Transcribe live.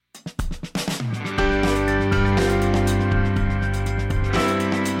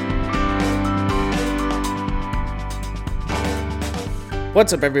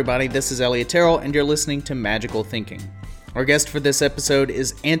What's up, everybody? This is Elliot Terrell, and you're listening to Magical Thinking. Our guest for this episode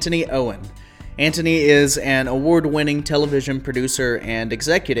is Anthony Owen. Anthony is an award-winning television producer and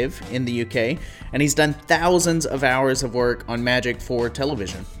executive in the UK, and he's done thousands of hours of work on magic for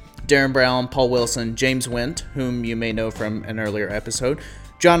television. Darren Brown, Paul Wilson, James Wendt, whom you may know from an earlier episode,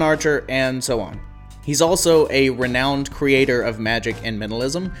 John Archer, and so on. He's also a renowned creator of magic and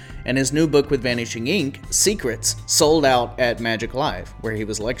mentalism, and his new book with Vanishing Ink, Secrets, sold out at Magic Live, where he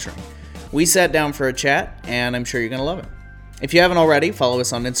was lecturing. We sat down for a chat, and I'm sure you're going to love it. If you haven't already, follow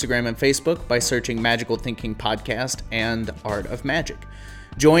us on Instagram and Facebook by searching Magical Thinking Podcast and Art of Magic.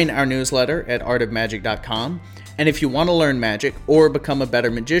 Join our newsletter at artofmagic.com, and if you want to learn magic or become a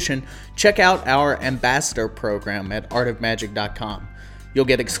better magician, check out our ambassador program at artofmagic.com. You'll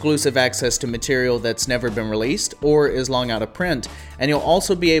get exclusive access to material that's never been released or is long out of print, and you'll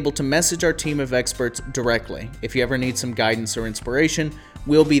also be able to message our team of experts directly. If you ever need some guidance or inspiration,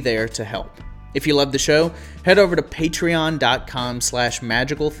 we'll be there to help. If you love the show, head over to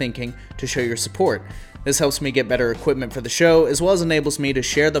patreon.com/magicalthinking to show your support. This helps me get better equipment for the show, as well as enables me to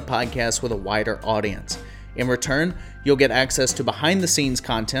share the podcast with a wider audience. In return, you'll get access to behind-the-scenes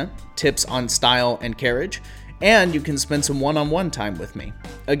content, tips on style and carriage, and you can spend some one-on-one time with me.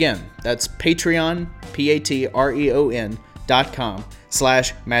 Again, that's Patreon,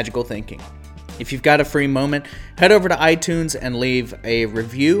 patreon.com/magicalthinking. If you've got a free moment, head over to iTunes and leave a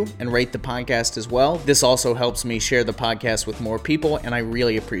review and rate the podcast as well. This also helps me share the podcast with more people, and I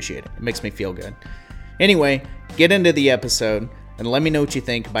really appreciate it. It makes me feel good. Anyway, get into the episode, and let me know what you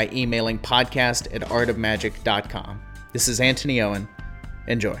think by emailing podcast@artofmagic.com. This is Anthony Owen.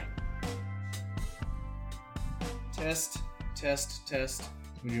 Enjoy. Test.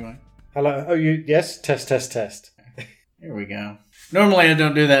 Would you mind? Hello. Oh, yes. Test. Here we go. Normally I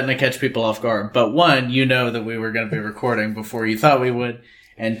don't do that and I catch people off guard. But one, you know that we were going to be recording before you thought we would.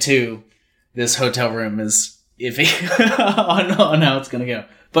 And two, this hotel room is iffy on how it's going to go.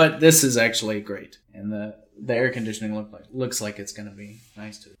 But this is actually great. And the air conditioning looks like it's going to be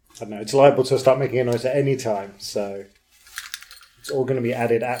nice too. I don't know. It's liable to start making a noise at any time. So it's all going to be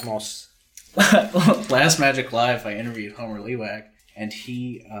added Atmos. Last Magic Live, I interviewed Homer Lewak, and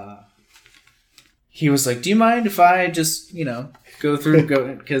he was like, "Do you mind if I just, go through?"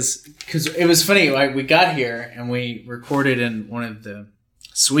 Because it was funny. We got here and we recorded in one of the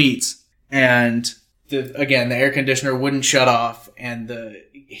suites, and the air conditioner wouldn't shut off, and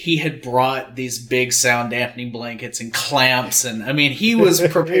he had brought these big sound dampening blankets and clamps, and I mean, he was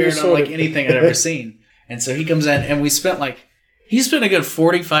prepared on like anything I'd ever seen. And so he comes in, and we spent He spent a good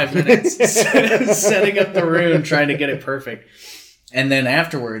 45 minutes setting up the room, trying to get it perfect. And then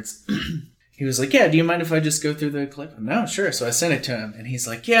afterwards, he was like, "Yeah, do you mind if I just go through the clip?" No, sure. So I sent it to him, and he's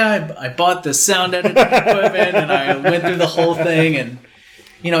like, "Yeah, I bought the sound editing equipment, and I went through the whole thing, and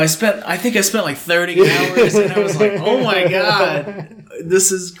I think I spent like 30 hours," and I was like, "Oh my God,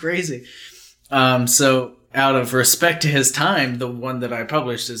 this is crazy." So out of respect to his time, the one that I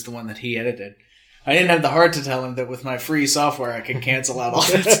published is the one that he edited. I didn't have the heart to tell him that with my free software I could cancel out all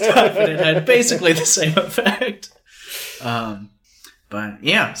that stuff, and it had basically the same effect. But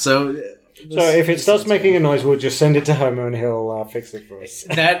yeah, so if it starts making a noise, we'll just send it to Homer and he'll fix it for us.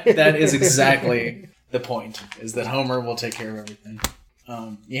 That is exactly the point, is that Homer will take care of everything.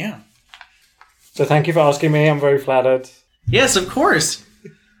 Yeah. So thank you for asking me. I'm very flattered. Yes, of course.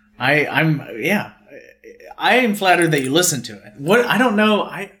 I am flattered that you listen to it.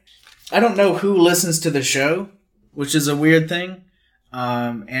 I don't know who listens to the show, which is a weird thing,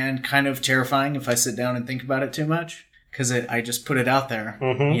 and kind of terrifying if I sit down and think about it too much, because I just put it out there,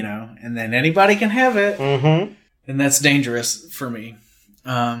 and then anybody can have it, and that's dangerous for me.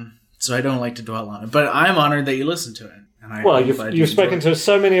 So I don't like to dwell on it, but I'm honored that you listen to it. And you've spoken to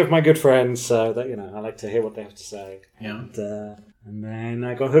so many of my good friends, so that I like to hear what they have to say. Yeah. And then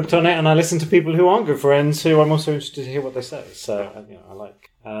I got hooked on it, and I listen to people who aren't good friends, who I'm also interested to hear what they say. So I like.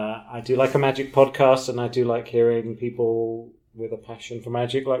 I do like a magic podcast, and I do like hearing people with a passion for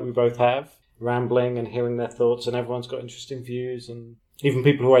magic, like we both have, rambling and hearing their thoughts. And everyone's got interesting views, and even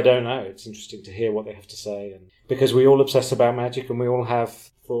people who I don't know, it's interesting to hear what they have to say. And because we all obsess about magic, and we all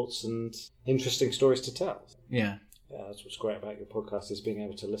have thoughts and interesting stories to tell. Yeah. Yeah, that's what's great about your podcast, is being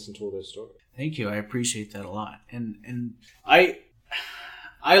able to listen to all those stories. Thank you. I appreciate that a lot. And I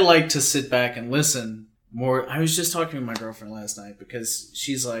like to sit back and listen more. I was just talking to my girlfriend last night, because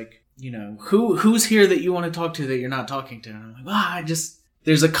she's like, who's here that you want to talk to that you're not talking to? And I'm like,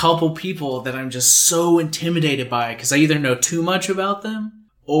 there's a couple people that I'm just so intimidated by, because I either know too much about them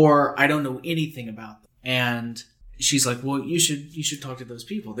or I don't know anything about them. And she's like, well, you should talk to those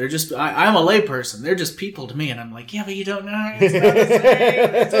people. They're just, I'm a layperson. They're just people to me. And I'm like, yeah, but you don't know. It's not the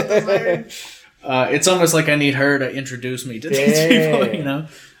same. It's not the same. It's almost like I need her to introduce me to these people, you know?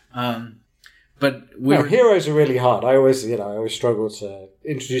 But heroes are really hard. I always struggle to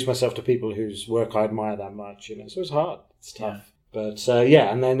introduce myself to people whose work I admire that much, you know? So it's hard. It's tough. Yeah. But,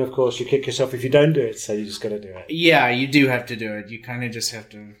 and then, of course, you kick yourself if you don't do it, so you just got to do it. Yeah, you do have to do it. You kind of just have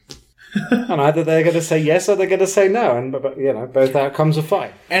to... And either they're going to say yes or they're going to say no, and, you know, both outcomes are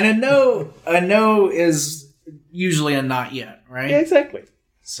fine. And a no is usually a not yet, right? Yeah, exactly.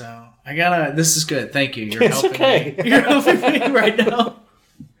 So, this is good. Thank you. You're helping me. You're helping me right now.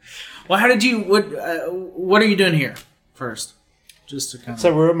 Well, what are you doing here first? Just to kind of...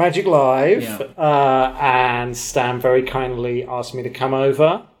 So we're at Magic Live, and Stan very kindly asked me to come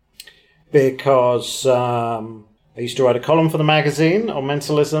over because I used to write a column for the magazine on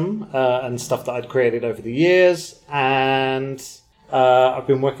mentalism and stuff that I'd created over the years, and I've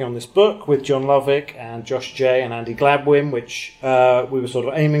been working on this book with John Lovick and Josh J and Andy Gladwin, which we were sort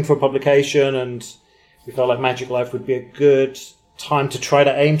of aiming for publication, and we felt like Magic Live would be a good time to try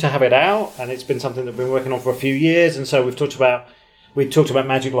to aim to have it out, and it's been something that we've been working on for a few years, and so we talked about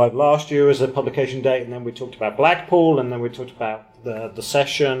Magic Live last year as a publication date, and then we talked about Blackpool, and then we talked about the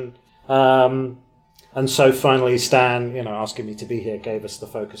session. And so finally Stan, you know, asking me to be here gave us the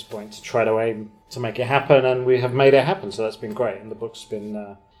focus point to try to aim to make it happen, and we have made it happen, so that's been great. And the book's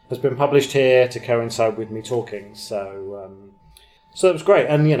has been published here to coincide with me talking, so it was great.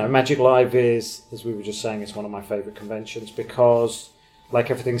 And, you know, Magic Live is, as we were just saying, it's one of my favourite conventions because,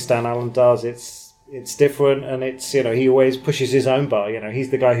 like everything Stan Allen does, it's different, and it's, you know, he always pushes his own bar. You know,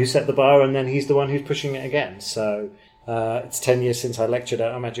 he's the guy who set the bar, and then he's the one who's pushing it again. So it's 10 years since I lectured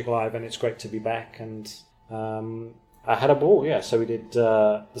at Magic Live, and it's great to be back. And I had a ball, yeah. So we did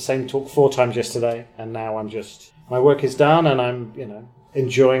the same talk 4 times yesterday, and now my work is done, and I'm, you know,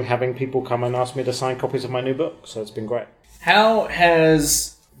 enjoying having people come and ask me to sign copies of my new book. So it's been great. How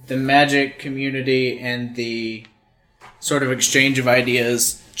has the Magic community and the sort of exchange of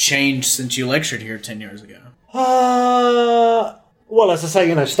ideas changed since you lectured here 10 years ago? Well, as I say,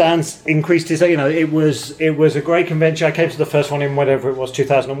 you know, Stan's increased his, you know, it was a great convention. I came to the first one in whatever it was,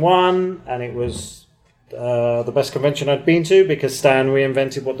 2001, and it was the best convention I'd been to because Stan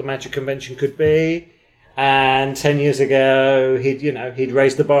reinvented what the Magic convention could be. And 10 years ago, he'd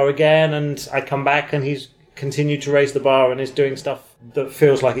raised the bar again, and I come back and he's continued to raise the bar and is doing stuff that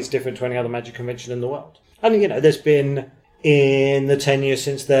feels like it's different to any other Magic convention in the world. And, you know, there's been, in the 10 years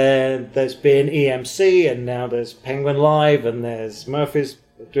since then, there's been EMC, and now there's Penguin Live, and there's Murphy's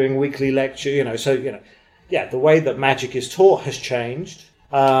doing weekly lecture, you know. So, you know, yeah, the way that Magic is taught has changed.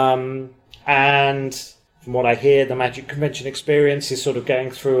 And from what I hear, the Magic convention experience is sort of going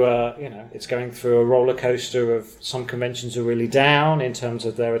through it's going through a roller coaster of some conventions are really down in terms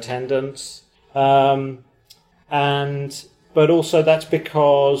of their attendance. But also that's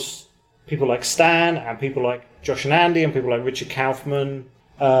because people like Stan and people like Josh and Andy and people like Richard Kaufman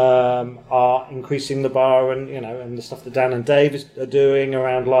are increasing the bar, and, you know, and the stuff that Dan and Dave are doing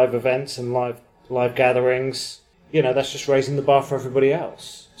around live events and live gatherings. You know, that's just raising the bar for everybody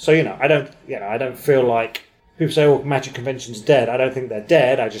else. So, you know, I don't feel like people say, "Oh, Magic Convention's dead." I don't think they're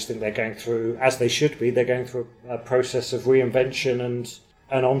dead. I just think they're going through, as they should be, they're going through a process of reinvention,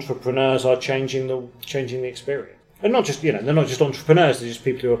 and entrepreneurs are changing the experience. And not just, you know, they're not just entrepreneurs, they're just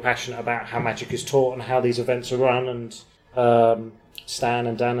people who are passionate about how Magic is taught and how these events are run, and Stan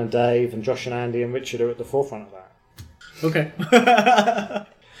and Dan and Dave and Josh and Andy and Richard are at the forefront of that. Okay.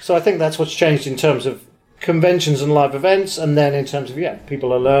 So I think that's what's changed in terms of conventions and live events, and then in terms of,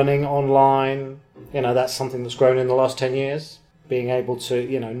 people are learning online. You know, that's something that's grown in the last 10 years. Being able to,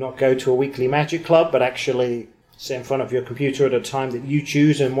 you know, not go to a weekly Magic club, but actually sit in front of your computer at a time that you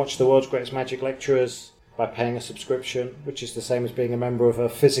choose and watch the world's greatest Magic lecturers by paying a subscription, which is the same as being a member of a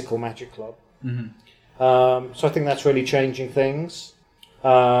physical Magic club. Mm-hmm. So I think that's really changing things.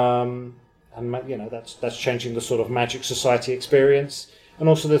 And, you know, that's changing the sort of Magic Society experience. And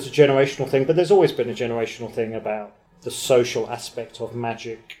also there's a generational thing, but there's always been a generational thing about the social aspect of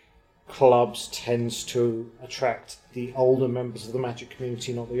Magic clubs tends to attract the older members of the Magic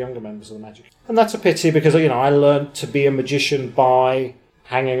community, not the younger members of the Magic. And that's a pity because, you know, I learned to be a magician by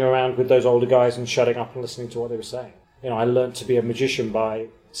hanging around with those older guys and shutting up and listening to what they were saying. You know, I learned to be a magician by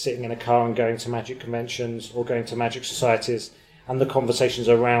sitting in a car and going to Magic conventions or going to Magic societies, and the conversations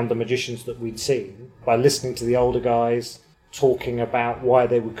around the magicians that we'd seen, by listening to the older guys talking about why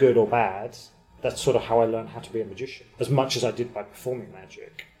they were good or bad. That's sort of how I learned how to be a magician, as much as I did by performing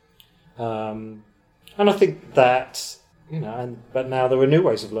magic. And I think that, you know, but now there are new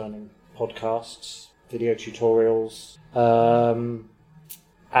ways of learning. Podcasts, video tutorials.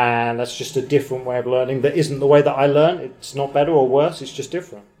 And that's just a different way of learning that isn't the way that I learn. It's not better or worse, it's just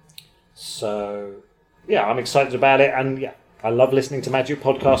different. So, yeah, I'm excited about it. And, yeah, I love listening to magic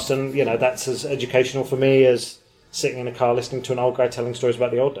podcasts. And, you know, that's as educational for me as sitting in a car listening to an old guy telling stories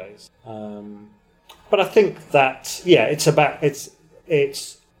about the old days. But I think that, yeah, it's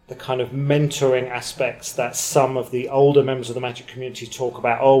the kind of mentoring aspects that some of the older members of the magic community talk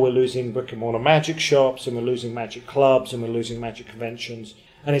about. Oh, we're losing brick and mortar magic shops, and we're losing magic clubs, and we're losing magic conventions.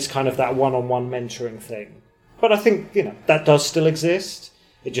 And it's kind of that one-on-one mentoring thing. But I think, you know, that does still exist.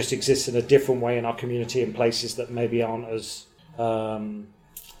 It just exists in a different way in our community in places that maybe aren't as, that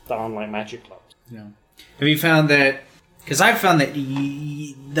aren't like magic clubs. Yeah. Have you found that, because I've found that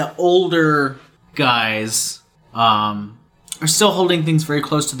the older guys are still holding things very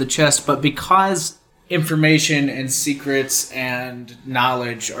close to the chest, but because information and secrets and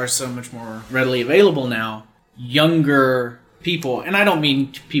knowledge are so much more readily available now, younger people, and I don't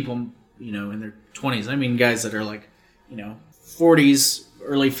mean people, you know, in their 20s, I mean guys that are like, you know, 40s,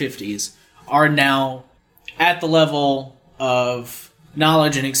 early 50s, are now at the level of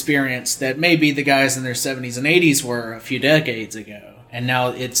knowledge and experience that maybe the guys in their 70s and 80s were a few decades ago. And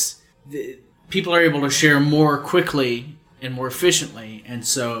now people are able to share more quickly and more efficiently, and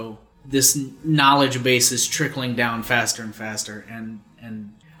so this knowledge base is trickling down faster and faster, and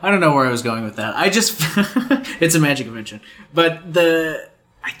I don't know where I was going with that. I just it's a magic convention, but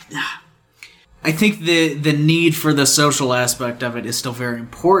I think the need for the social aspect of it is still very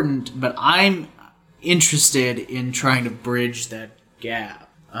important, but I'm interested in trying to bridge that gap.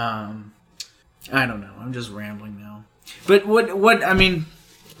 I don't know. I'm just rambling now. But what I mean,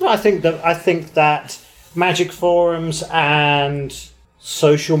 no, I think that magic forums and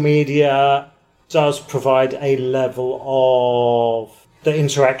social media does provide a level of the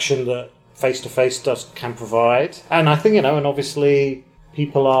interaction that face-to-face can provide. And I think, you know, and obviously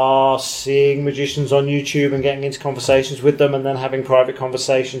people are seeing magicians on YouTube and getting into conversations with them and then having private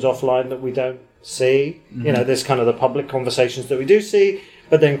conversations offline that we don't see. Mm-hmm. You know, there's kind of the public conversations that we do see,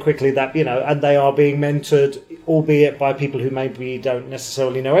 but then quickly that, you know, and they are being mentored, albeit by people who maybe don't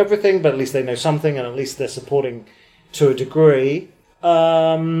necessarily know everything, but at least they know something and at least they're supporting to a degree.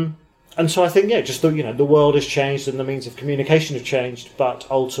 And so I think, yeah, just the world has changed and the means of communication have changed, but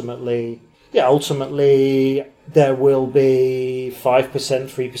ultimately there will be 5%,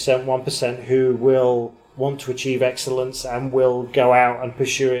 3%, 1% who will want to achieve excellence and will go out and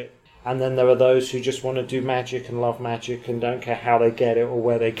pursue it. And then there are those who just want to do magic and love magic and don't care how they get it or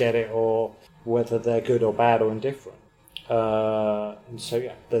where they get it or whether they're good or bad or indifferent. And so,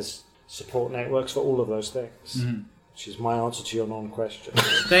 yeah, there's support networks for all of those things. Mm-hmm. Which is my answer to your non-question.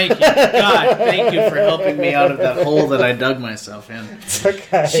 Thank you. God, thank you for helping me out of that hole that I dug myself in. It's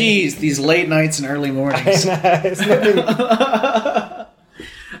okay. Jeez, these late nights and early mornings. I know, it's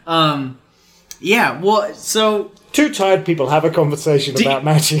nothing. Yeah, well, so... Two tired people have a conversation about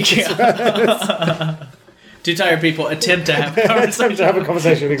magic. Yeah. Two tired people attempt to have a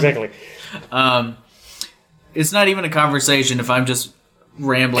conversation. Exactly. It's not even a conversation if I'm just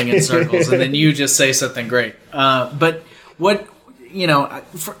rambling in circles and then you just say something great. But what, you know,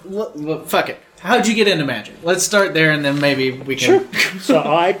 fuck it. How'd you get into magic? Let's start there and then maybe we can... Sure. So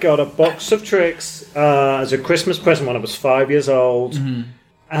I got a box of tricks as a Christmas present when I was 5 years old. Mm-hmm.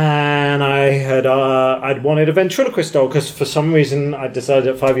 And I'd wanted a ventriloquist doll because for some reason I decided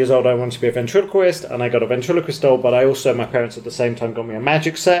at 5 years old I wanted to be a ventriloquist, and I got a ventriloquist doll, but my parents at the same time got me a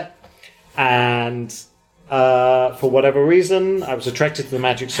magic set, and for whatever reason I was attracted to the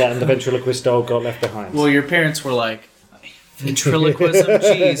magic set and the ventriloquist doll got left behind. Well, your parents were like, ventriloquism?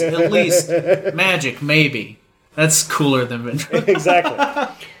 Geez, at least magic, maybe. That's cooler than ventriloquism. Exactly.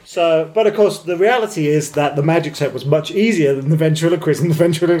 So, but of course, the reality is that the magic set was much easier than the ventriloquism. The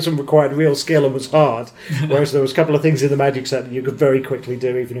ventriloquism required real skill and was hard, whereas there was a couple of things in the magic set that you could very quickly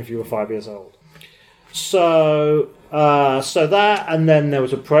do, even if you were 5 years old. So that, and then there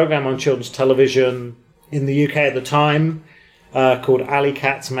was a program on children's television in the UK at the time called Ali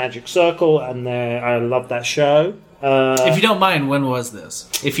Cat's Magic Circle, and I loved that show. If you don't mind, when was this?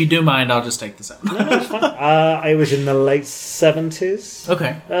 If you do mind, I'll just take this out. No, it's fine. It was in the late 70s.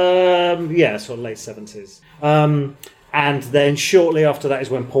 Okay. Yeah, sort of late 70s. And then shortly after that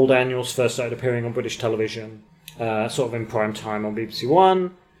is when Paul Daniels first started appearing on British television, sort of in prime time on BBC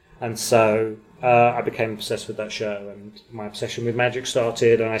One. And so I became obsessed with that show, and my obsession with magic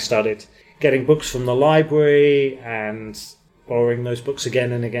started, and I started getting books from the library and borrowing those books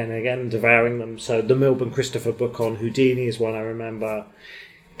again and again and again and devouring them. So the Milburn Christopher book on Houdini is one I remember.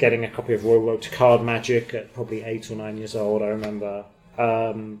 Getting a copy of Royal Road to Card Magic at probably 8 or 9 years old, I remember.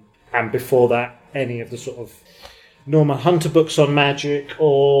 And before that, any of the sort of Norman Hunter books on magic,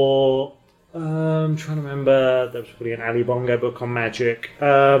 or I'm trying to remember, there was probably an Ali Bongo book on magic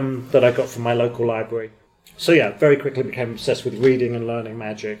that I got from my local library. So yeah, very quickly became obsessed with reading and learning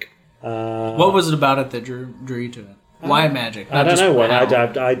magic. What was it about it that drew you to it? Why magic? I don't know. Well,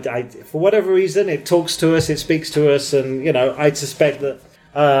 I, for whatever reason, it talks to us, it speaks to us, and I suspect that,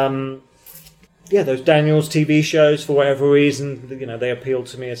 those Daniels TV shows, for whatever reason, they appealed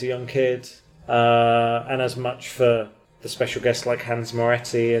to me as a young kid, and as much for the special guests like Hans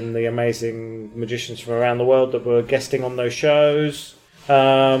Moretti and the amazing magicians from around the world that were guesting on those shows.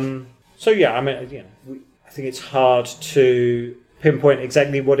 So yeah, I mean, I think it's hard to pinpoint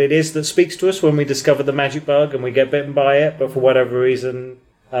exactly what it is that speaks to us when we discover the magic bug and we get bitten by it, but for whatever reason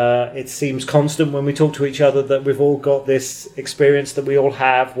it seems constant when we talk to each other that we've all got this experience that we all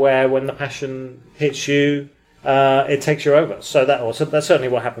have where when the passion hits you, it takes you over. So that's certainly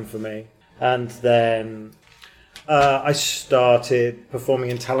what happened for me. And then I started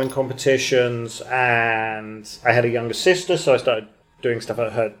performing in talent competitions, and I had a younger sister, so I started doing stuff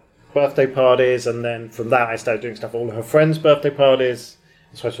at her birthday parties, and then from that I started doing stuff at all of her friends' birthday parties.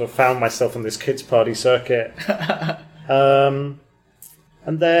 So I sort of found myself on this kids' party circuit. And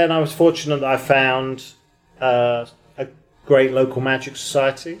then I was fortunate that I found a great local magic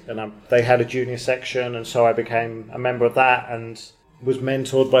society, and they had a junior section, and so I became a member of that and was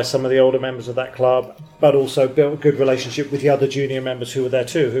mentored by some of the older members of that club, but also built a good relationship with the other junior members who were there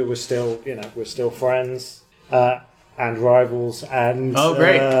too, who were still, we're still friends. And rivals, and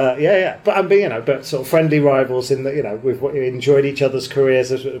great, but sort of friendly rivals in that we've enjoyed each other's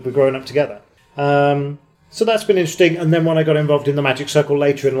careers as we've grown up together. So that's been interesting. And then when I got involved in the Magic Circle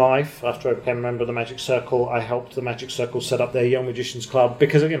later in life, after I became a member of the Magic Circle, I helped the Magic Circle set up their Young Magicians Club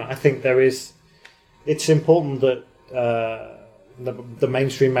because I think it's important that the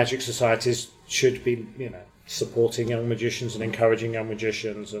mainstream magic societies should be supporting young magicians and encouraging young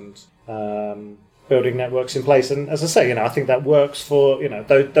magicians and building networks in place. And as I say, I think that works for,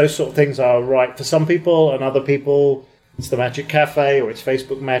 those sort of things are right for some people, and other people, it's the Magic Cafe, or it's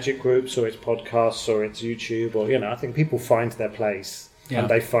Facebook magic groups, or it's podcasts, or it's YouTube, or, I think people find their place, and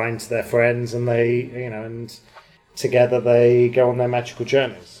they find their friends, and they, and together they go on their magical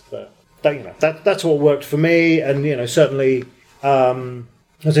journeys. But, that's what worked for me, and, certainly, it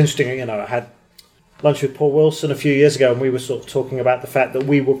was interesting, I had lunch with Paul Wilson a few years ago, and we were sort of talking about the fact that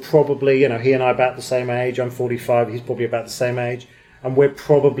we were probably, he and I about the same age. I'm 45, he's probably about the same age, and we're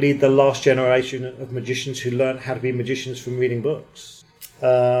probably the last generation of magicians who learned how to be magicians from reading books.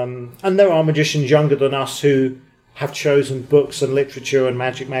 And there are magicians younger than us who have chosen books and literature and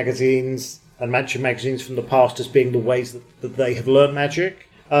magic magazines from the past as being the ways that they have learned magic.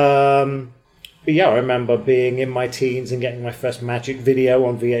 But yeah, I remember being in my teens and getting my first magic video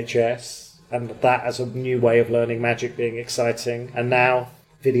on VHS, and that as a new way of learning magic being exciting. And now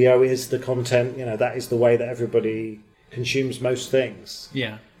video is the content, that is the way that everybody consumes most things.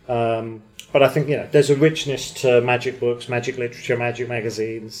 Yeah. But I think, there's a richness to magic books, magic literature, magic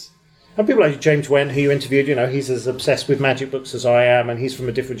magazines. And people like James Wendt, who you interviewed, he's as obsessed with magic books as I am, and he's from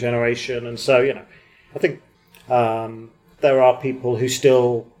a different generation. And so, I think there are people who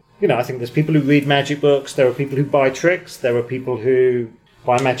still, I think there's people who read magic books, there are people who buy tricks, there are people who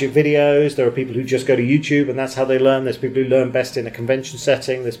buy magic videos, there are people who just go to YouTube and that's how they learn. There's people who learn best in a convention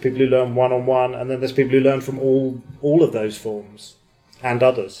setting, there's people who learn one-on-one, and then there's people who learn from all of those forms and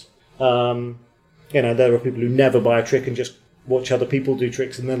others. There are people who never buy a trick and just watch other people do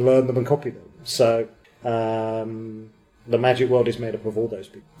tricks and then learn them and copy them. So the magic world is made up of all those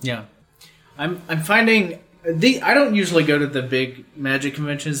people. Yeah. I'm finding I don't usually go to the big magic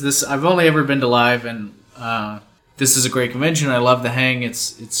conventions. I've only ever been to Live, and this is a great convention. I love the hang.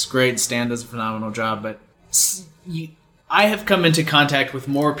 It's great. Stan does a phenomenal job. But I have come into contact with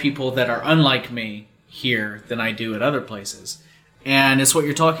more people that are unlike me here than I do at other places. And it's what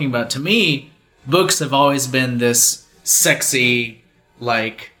you're talking about. To me, books have always been this sexy,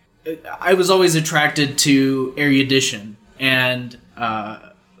 I was always attracted to erudition and,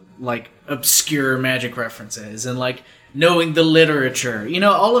 obscure magic references and, knowing the literature.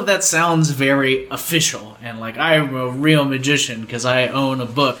 All of that sounds very official, and I'm a real magician because I own a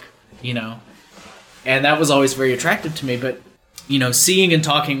book, and that was always very attractive to me. But, seeing and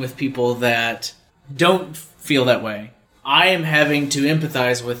talking with people that don't feel that way, I am having to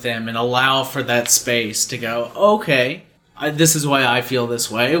empathize with them and allow for that space to go, okay, this is why I feel this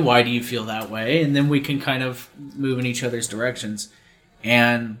way, why do you feel that way? And then we can kind of move in each other's directions.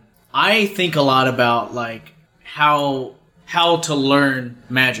 And I think a lot about, how to learn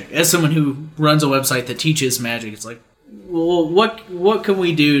magic. As someone who runs a website that teaches magic, it's well, what can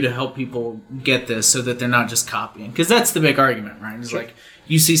we do to help people get this so that they're not just copying? Because that's the big argument, right? It's like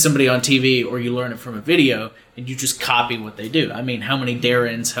you see somebody on TV or you learn it from a video and you just copy what they do. I mean, how many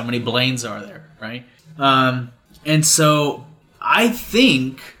Darrens, how many Blaines are there, right? And so I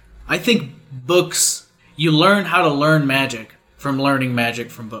think books, you learn how to learn magic from learning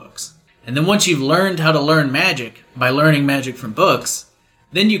magic from books. And then once you've learned how to learn magic by learning magic from books,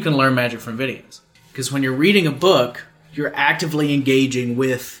 then you can learn magic from videos. Because when you're reading a book, you're actively engaging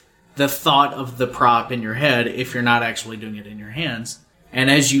with the thought of the prop in your head if you're not actually doing it in your hands. And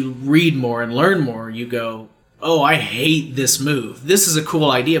as you read more and learn more, you go, oh, I hate this move. This is a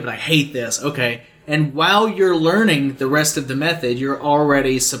cool idea, but I hate this. Okay. And while you're learning the rest of the method, you're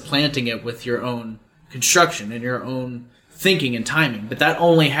already supplanting it with your own construction and your own thinking and timing. But that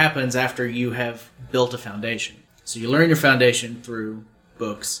only happens after you have built a foundation. So you learn your foundation through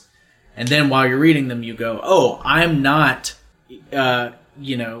books. And then while you're reading them, you go, oh, I'm not,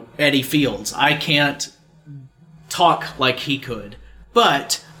 Eddie Fields. I can't talk like he could.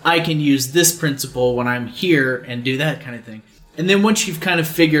 But I can use this principle when I'm here and do that kind of thing. And then once you've kind of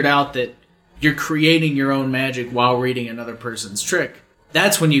figured out that you're creating your own magic while reading another person's trick,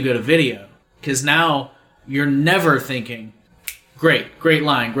 that's when you go to video. Because now you're never thinking, great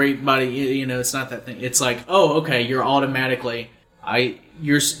line, great body, it's not that thing. It's like, oh, okay, you're automatically,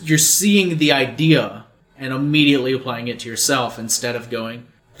 you're seeing the idea and immediately applying it to yourself instead of going,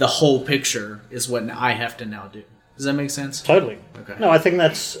 the whole picture is what I have to now do. Does that make sense? Totally. Okay. No, I think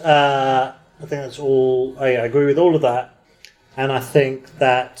that's all. I agree with all of that, and I think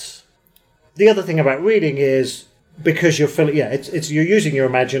that the other thing about reading is because you're filling. Yeah, it's you're using your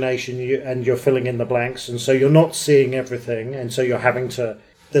imagination and you're filling in the blanks, and so you're not seeing everything, and so you're having to.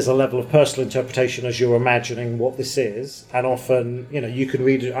 There's a level of personal interpretation as you're imagining what this is, and often you can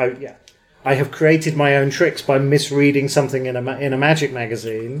read it. I have created my own tricks by misreading something in a magic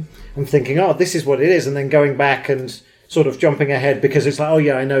magazine and thinking, oh, this is what it is, and then going back and sort of jumping ahead because it's like, oh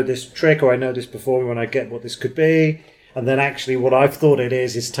yeah, I know this trick or I know this performer and I get what this could be, and then actually what I've thought it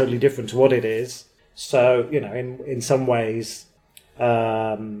is totally different to what it is. So, in some ways,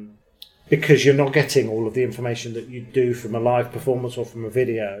 because you're not getting all of the information that you do from a live performance or from a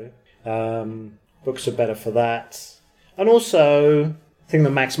video, books are better for that. And also, thing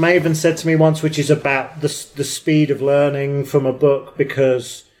that Max Maven said to me once, which is about the speed of learning from a book,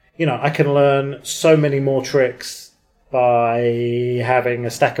 because I can learn so many more tricks by having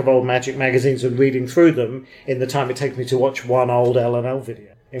a stack of old magic magazines and reading through them in the time it takes me to watch one old L&L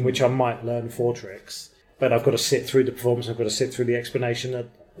video, in which I might learn 4 tricks, but I've got to sit through the performance, I've got to sit through the explanation,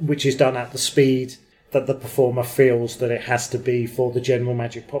 which is done at the speed that the performer feels that it has to be for the general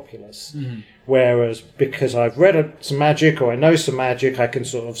magic populace. Mm-hmm. Whereas because I've read some magic or I know some magic, I can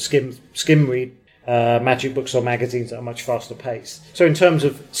sort of skim read magic books or magazines at a much faster pace. So in terms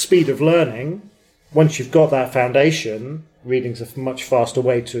of speed of learning, once you've got that foundation, reading's a much faster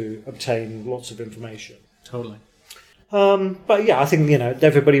way to obtain lots of information. Totally. But yeah, I think,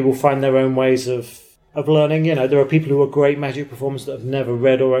 everybody will find their own ways of learning. There are people who are great magic performers that have never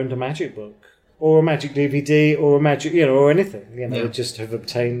read or owned a magic book, or a magic DVD, or a magic, or anything. Just have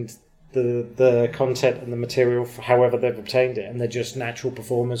obtained the content and the material for however they've obtained it, and they're just natural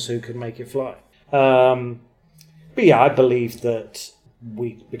performers who can make it fly. But yeah, I believe that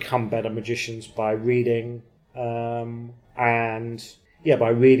we become better magicians by reading, and by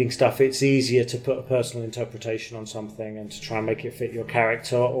reading stuff, it's easier to put a personal interpretation on something and to try and make it fit your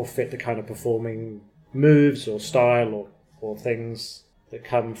character or fit the kind of performing moves or style or things that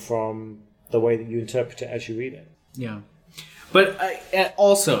come from the way that you interpret it as you read it. Yeah. But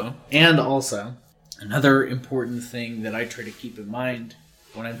also, another important thing that I try to keep in mind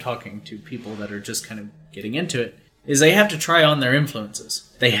when I'm talking to people that are just kind of getting into it is they have to try on their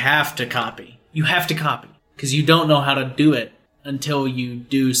influences. They have to copy. You have to copy because you don't know how to do it until you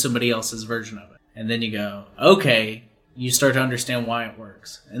do somebody else's version of it. And then you go, okay, you start to understand why it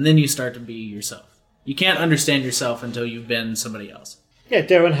works. And then you start to be yourself. You can't understand yourself until you've been somebody else. Yeah,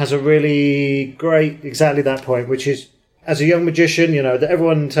 Darren has a really great, exactly that point, which is, as a young magician, that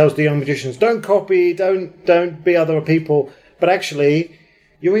everyone tells the young magicians, don't copy, don't be other people. But actually,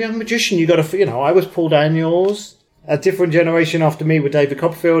 you're a young magician. You got to, I was Paul Daniels. A different generation after me with David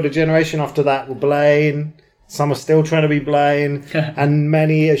Copperfield. A generation after that with Blaine. Some are still trying to be Blaine. And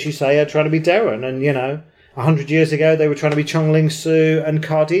many, as you say, are trying to be Darren. And, 100 years ago, they were trying to be Chong Ling Soo and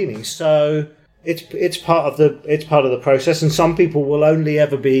Cardini. So it's part of the process. And some people will only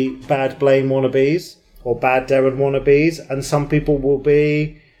ever be bad Blaine wannabes or bad Darren wannabes. And some people will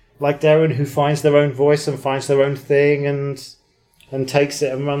be like Darren, who finds their own voice and finds their own thing and takes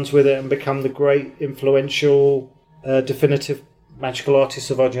it and runs with it and become the great influential definitive magical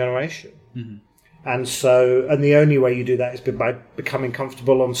artists of our generation. And the only way you do that is by becoming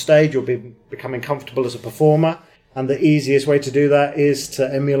comfortable on stage or becoming comfortable as a performer. And the easiest way to do that is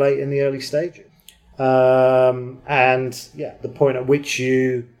to emulate in the early stages. The point at which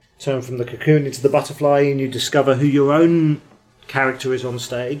you turn from the cocoon into the butterfly and you discover who your own character is on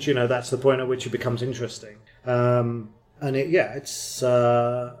stage, that's the point at which it becomes interesting. It's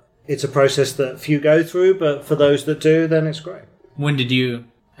a process that few go through, but for those that do, then it's great. When did you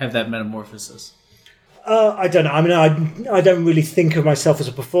have that metamorphosis? I don't know. I mean, I don't really think of myself as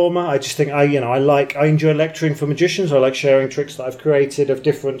a performer. I just think I enjoy lecturing for magicians. I like sharing tricks that I've created of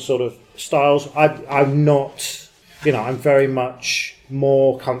different sort of styles. I'm not, I'm very much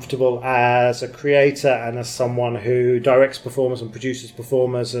more comfortable as a creator and as someone who directs performers and produces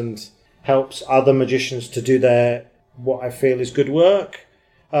performers and helps other magicians to do what I feel is good work.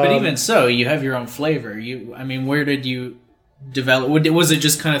 But even so, you have your own flavor. Where did you develop? Was it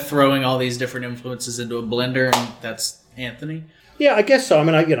just kind of throwing all these different influences into a blender, and that's Anthony? Yeah, I guess so. I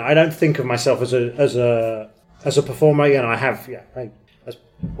mean, I don't think of myself as a performer.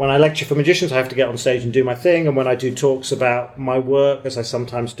 When I lecture for magicians, I have to get on stage and do my thing, and when I do talks about my work, as I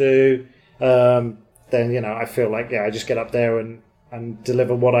sometimes do, then I feel like I just get up there and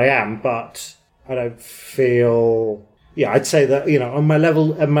deliver what I am. But I don't feel. Yeah, I'd say that on my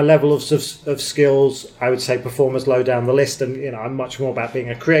level of skills, I would say performers low down the list, and I'm much more about being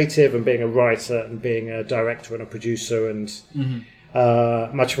a creative and being a writer and being a director and a producer and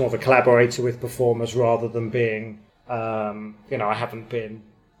much more of a collaborator with performers rather than being I haven't been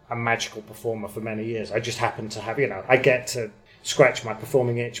a magical performer for many years. I just happen to have I get to scratch my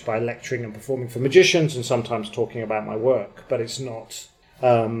performing itch by lecturing and performing for magicians and sometimes talking about my work, but it's not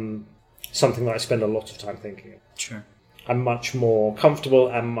something that I spend a lot of time thinking of. Sure. I'm much more comfortable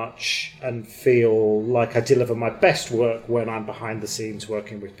and feel like I deliver my best work when I'm behind the scenes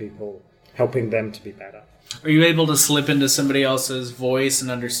working with people, helping them to be better. Are you able to slip into somebody else's voice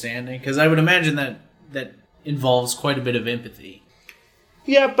and understanding? Because I would imagine that involves quite a bit of empathy.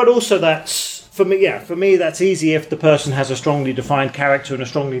 Yeah, but also that's, for me that's easy if the person has a strongly defined character and a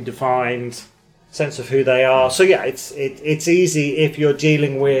strongly defined sense of who they are. So it's easy if you're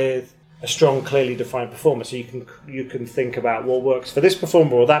dealing with a strong, clearly defined performer. So you can think about what works for this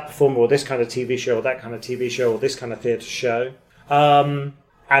performer or that performer or this kind of TV show or that kind of TV show or this kind of theatre show. And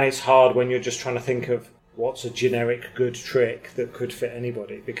it's hard when you're just trying to think of what's a generic good trick that could fit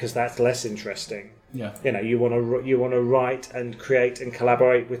anybody, because that's less interesting. Yeah. You want to write and create and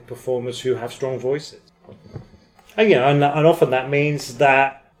collaborate with performers who have strong voices. And often that means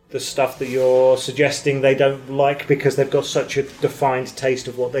that the stuff that you're suggesting they don't like because they've got such a defined taste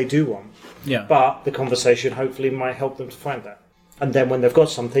of what they do want. Yeah. But the conversation hopefully might help them to find that. And then when they've got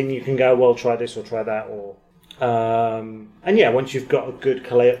something, you can go, well, try this or try that. Once you've got a good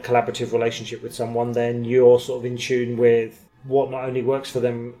collaborative relationship with someone, then you're sort of in tune with what not only works for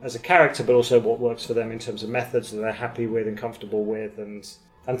them as a character, but also what works for them in terms of methods that they're happy with and comfortable with and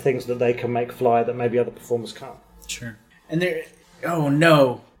things that they can make fly that maybe other performers can't. Sure. And oh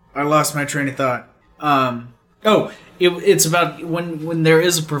no, I lost my train of thought. It's about when there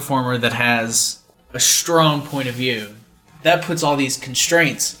is a performer that has a strong point of view, that puts all these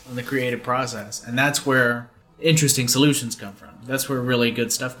constraints on the creative process, and that's where interesting solutions come from. That's where really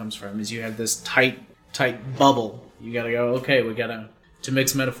good stuff comes from, is you have this tight bubble. You gotta go, okay, to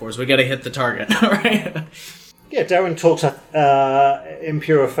mix metaphors, we gotta hit the target, right? Yeah, Darren talks in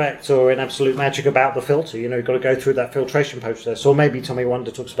Pure Effect or in Absolute Magic about the filter. You've got to go through that filtration process. Or maybe Tommy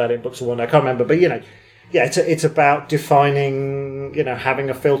Wonder talks about it in Books of Wonder. I can't remember. But, it's about defining, having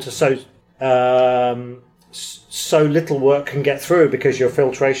a filter so little work can get through because your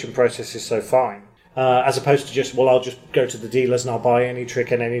filtration process is so fine. As opposed to just, I'll just go to the dealers and I'll buy any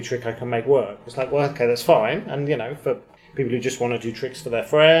trick and any trick I can make work. It's like, well, okay, that's fine. And, for people who just want to do tricks for their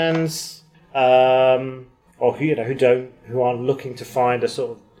friends, or who aren't looking to find a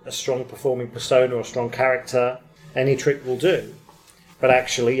strong performing persona or a strong character, any trick will do. But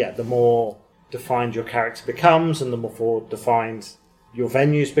actually, the more defined your character becomes and the more defined your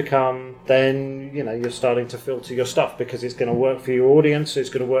venues become, then you're starting to filter your stuff because it's going to work for your audience, it's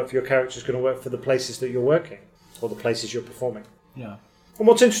going to work for your character, it's going to work for the places that you're working or the places you're performing. Yeah. And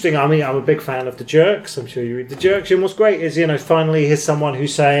what's interesting, I'm a big fan of the Jerks. I'm sure you read the Jerks. And what's great is finally here's someone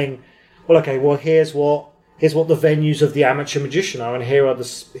who's saying, here's what the venues of the amateur magician are, and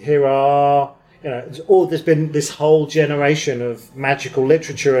there's been this whole generation of magical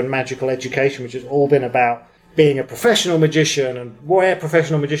literature and magical education, which has all been about being a professional magician and where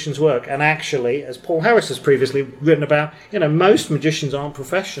professional magicians work. And actually, as Paul Harris has previously written about, most magicians aren't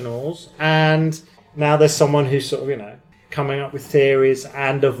professionals, and now there's someone who's sort of, coming up with theories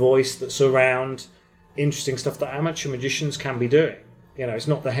and a voice that surround interesting stuff that amateur magicians can be doing. It's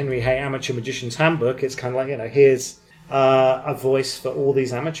not the Henry Hay Amateur Magician's Handbook. It's kind of like, here's a voice for all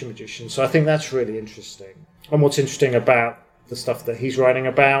these amateur magicians. So I think that's really interesting. And what's interesting about the stuff that he's writing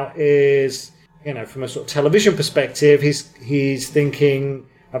about is, from a sort of television perspective, he's thinking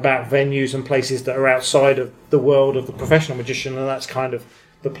about venues and places that are outside of the world of the professional magician, and that's kind of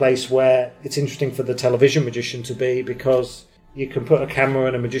the place where it's interesting for the television magician to be, because you can put a camera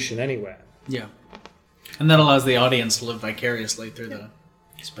and a magician anywhere. Yeah. And that allows the audience to live vicariously through the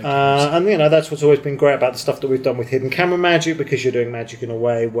spectators. And that's what's always been great about the stuff that we've done with hidden camera magic, because you're doing magic in a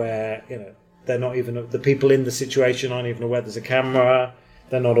way where they're not even, the people in the situation aren't even aware there's a camera,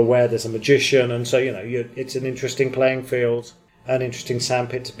 they're not aware there's a magician, and so it's an interesting playing field, an interesting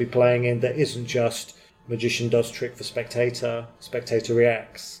sandpit to be playing in that isn't just magician does trick for spectator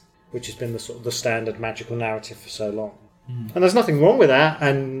reacts, which has been the sort of the standard magical narrative for so long. And there's nothing wrong with that,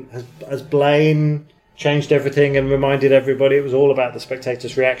 and as Blaine changed everything and reminded everybody it was all about the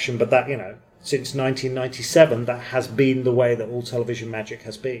spectator's reaction, but that, since 1997, that has been the way that all television magic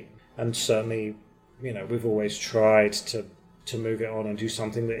has been. And certainly, we've always tried to move it on and do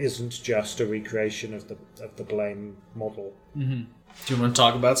something that isn't just a recreation of the Blaine model. Mm-hmm. Do you want to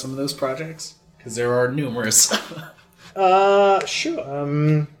talk about some of those projects? Because there are numerous.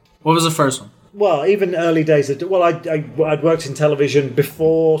 Sure. What was the first one? Well, even early days. I'd worked in television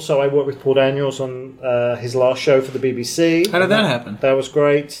before, so I worked with Paul Daniels on his last show for the BBC. How did that happen? That was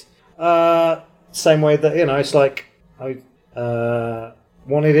great. Same way that, it's like I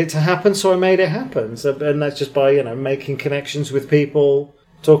wanted it to happen, so I made it happen. So, and that's just by, making connections with people,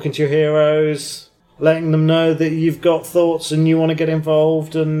 talking to your heroes, letting them know that you've got thoughts and you want to get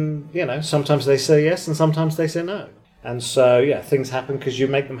involved, and, sometimes they say yes and sometimes they say no. And so, things happen because you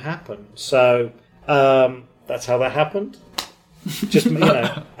make them happen. So, that's how that happened. Just,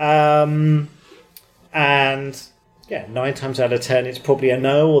 and, 9 times out of 10, it's probably a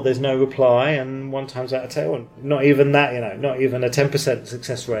no, or there's no reply, and 1 times out of 10, well, not even that, not even a 10%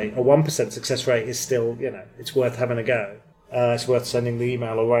 success rate, a 1% success rate is still, it's worth having a go. It's worth sending the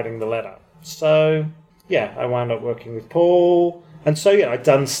email or writing the letter. So, I wound up working with Paul. And so, I'd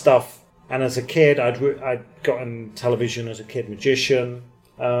done stuff. And as a kid, I'd gotten television as a kid magician.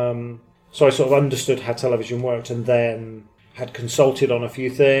 So I sort of understood how television worked, and then had consulted on a few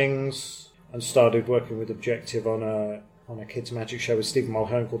things and started working with Objective on a kids' magic show with Stephen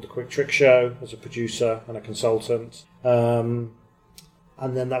Mulhern called The Quick Trick Show as a producer and a consultant. And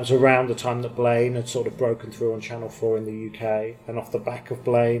then that was around the time that Blaine had sort of broken through on Channel 4 in the UK. And off the back of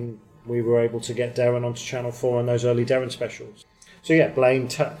Blaine, we were able to get Darren onto Channel 4 on those early Darren specials. So Blaine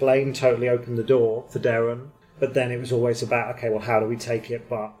totally opened the door for Darren, but then it was always about, okay, well, how do we take it,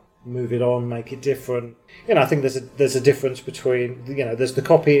 but move it on, make it different. I think there's a difference between, there's the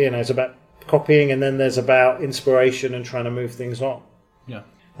copy, it's about copying, and then there's about inspiration and trying to move things on. Yeah.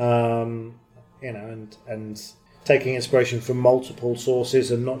 And taking inspiration from multiple sources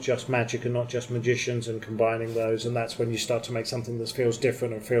and not just magic and not just magicians, and combining those, and that's when you start to make something that feels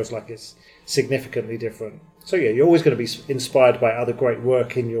different and feels like it's significantly different. So you're always going to be inspired by other great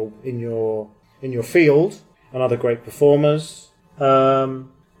work in your field and other great performers, but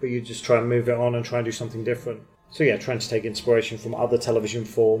you just try and move it on and try and do something different. So trying to take inspiration from other television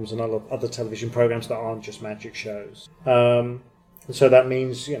forms and other television programs that aren't just magic shows. And so that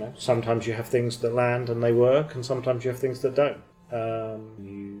means, sometimes you have things that land and they work, and sometimes you have things that don't.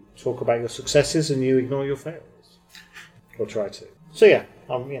 You talk about your successes and you ignore your failures, or try to. So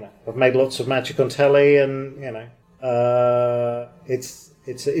I've made lots of magic on telly, and it's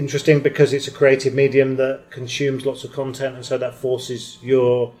interesting because it's a creative medium that consumes lots of content, and so that forces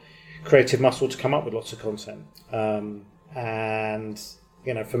your creative muscle to come up with lots of content. And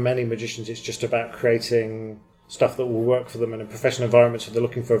for many magicians, it's just about creating stuff that will work for them in a professional environment. So they're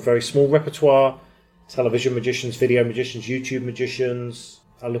looking for a very small repertoire. Television magicians, video magicians, YouTube magicians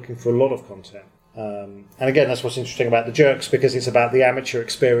are looking for a lot of content. And again, that's what's interesting about the Jerks, because it's about the amateur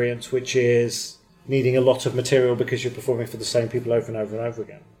experience, which is needing a lot of material because you're performing for the same people over and over and over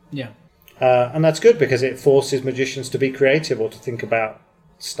again. Yeah. And that's good because it forces magicians to be creative or to think about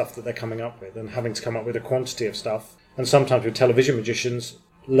stuff that they're coming up with, and having to come up with a quantity of stuff. And sometimes with television magicians,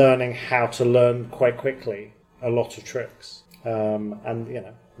 learning how to learn quite quickly a lot of tricks, and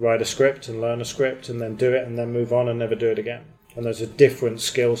write a script and learn a script and then do it and then move on and never do it again. And those are different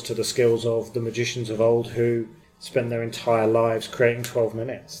skills to the skills of the magicians of old who spent their entire lives creating 12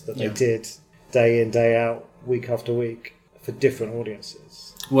 minutes that they did day in, day out, week after week for different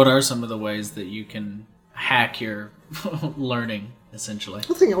audiences. What are some of the ways that you can hack your learning essentially.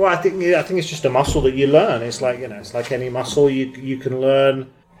 I think it's just a muscle that you learn. It's like, it's like any muscle. You can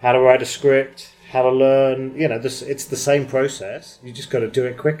learn how to write a script, how to learn, it's the same process. You just got to do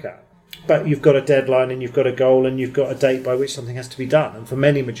it quicker. But you've got a deadline and you've got a goal and you've got a date by which something has to be done. And for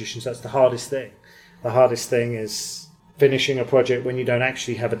many magicians, that's the hardest thing. The hardest thing is finishing a project when you don't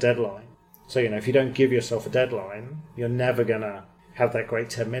actually have a deadline. So, if you don't give yourself a deadline, you're never going to have that great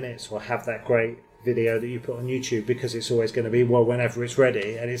 10 minutes or have that great video that you put on YouTube, because it's always going to be, whenever it's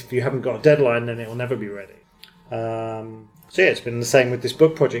ready. And if you haven't got a deadline, then it will never be ready. It's been the same with this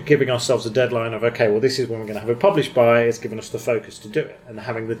book project, giving ourselves a deadline of, okay, well, this is when we're going to have it published by. It's given us the focus to do it. And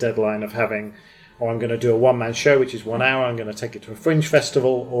having the deadline of I'm going to do a one-man show, which is 1 hour. I'm going to take it to a fringe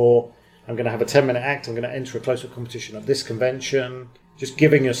festival, or I'm going to have a 10-minute act. I'm going to enter a close-up competition at this convention. Just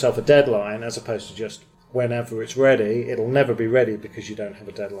giving yourself a deadline as opposed to just whenever it's ready. It'll never be ready because you don't have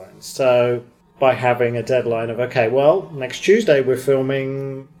a deadline. So by having a deadline of, okay, well, next Tuesday we're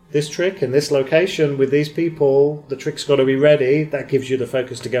filming this trick in this location with these people, the trick's got to be ready, that gives you the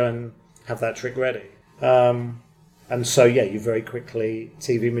focus to go and have that trick ready. And so, you very quickly,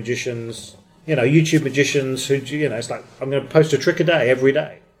 TV magicians, YouTube magicians who, it's like, I'm going to post a trick a day, every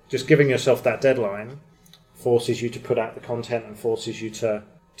day. Just giving yourself that deadline forces you to put out the content and forces you to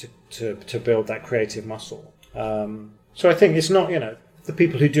build that creative muscle. So I think it's not, the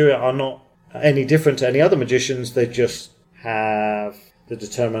people who do it are not any different to any other magicians. They just have the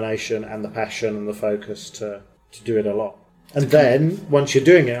determination and the passion and the focus to do it a lot. And then, once you're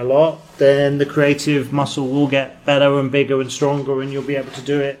doing it a lot, then the creative muscle will get better and bigger and stronger, and you'll be able to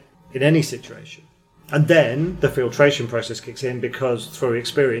do it in any situation. And then the filtration process kicks in, because through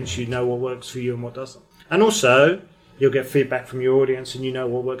experience, you know what works for you and what doesn't. And also, you'll get feedback from your audience, and you know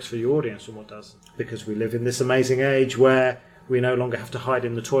what works for your audience and what doesn't. Because we live in this amazing age where we no longer have to hide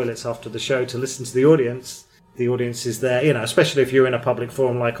in the toilets after the show to listen to the audience. The audience is there, especially if you're in a public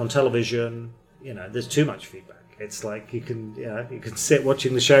forum like on television, there's too much feedback. It's like you can sit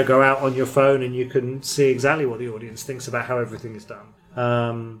watching the show, go out on your phone, and you can see exactly what the audience thinks about how everything is done.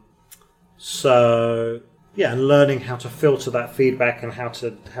 And learning how to filter that feedback and how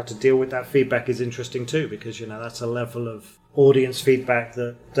to deal with that feedback is interesting too, because that's a level of audience feedback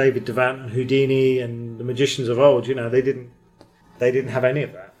that David Devant and Houdini and the magicians of old, they didn't have any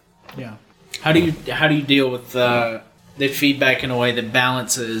of that. Yeah. How do you deal with the feedback in a way that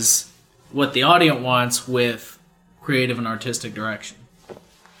balances what the audience wants with creative and artistic direction?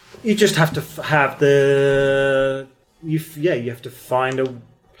 You just have to have you have to find a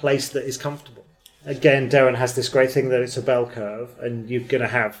place that is comfortable. Again, Darren has this great thing that it's a bell curve, and you're going to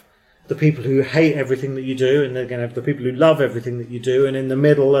have the people who hate everything that you do, and they're going to have the people who love everything that you do, and in the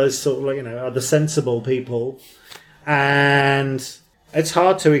middle are sort of like, are the sensible people. And it's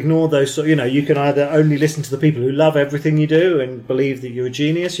hard to ignore those. So, you can either only listen to the people who love everything you do and believe that you're a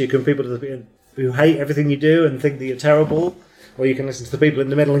genius. You can people who hate everything you do and think that you're terrible, or you can listen to the people in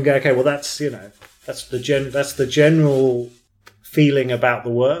the middle and go, okay, well, that's the general feeling about the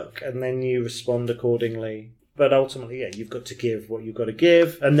work, and then you respond accordingly. But ultimately, you've got to give what you've got to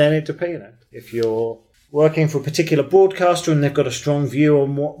give, and then it depends. If you're working for a particular broadcaster and they've got a strong view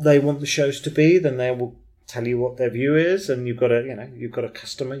on what they want the shows to be, then they will tell you what their view is, and you've got a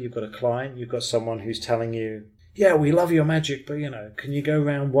customer, you've got a client, you've got someone who's telling you, yeah, we love your magic, but can you go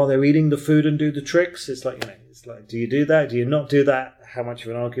around while they're eating the food and do the tricks? It's like, do you do that? Do you not do that? How much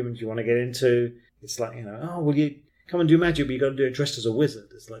of an argument do you want to get into? It's like, well, you come and do magic, but you got to do it dressed as a wizard.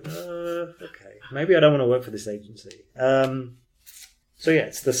 It's like, okay, maybe I don't want to work for this agency.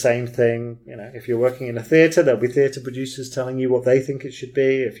 It's the same thing. If you're working in a theatre, there'll be theatre producers telling you what they think it should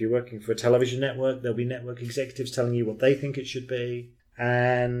be. If you're working for a television network, there'll be network executives telling you what they think it should be.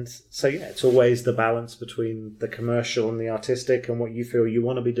 And so, it's always the balance between the commercial and the artistic and what you feel you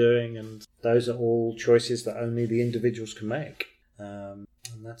want to be doing. And those are all choices that only the individuals can make. And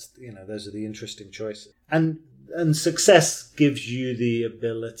that's, those are the interesting choices. And success gives you the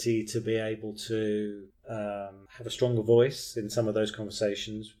ability to be able to have a stronger voice in some of those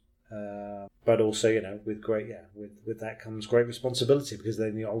conversations, but also, with that comes great responsibility, because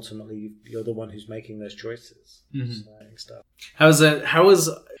then you're the one who's making those choices. Mm-hmm. Stuff.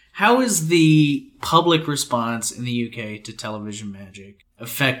 How is the public response in the UK to television magic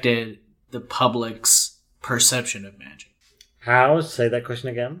affected the public's perception of magic? How? Say that question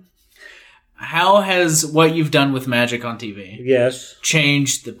again. How has what you've done with magic on TV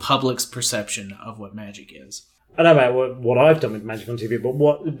changed the public's perception of what magic is? I don't know what I've done with magic on TV, but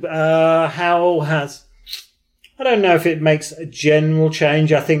I don't know if it makes a general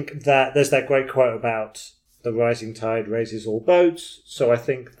change. I think that there's that great quote about the rising tide raises all boats. So I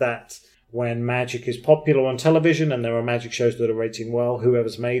think that when magic is popular on television and there are magic shows that are rating well,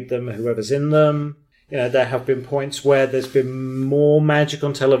 whoever's made them, whoever's in them. There have been points where there's been more magic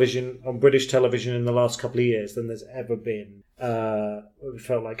on television, on British television in the last couple of years than there's ever been. It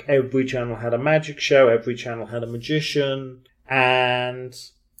felt like every channel had a magic show, every channel had a magician, and,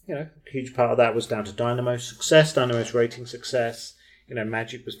 a huge part of that was down to Dynamo's success, Dynamo's rating success.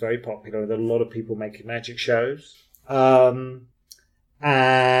 Magic was very popular. There were a lot of people making magic shows.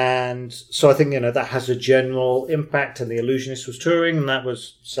 And so I think, that has a general impact, and The Illusionist was touring and that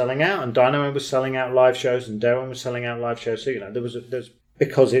was selling out, and Dynamo was selling out live shows, and Darren was selling out live shows. So, there's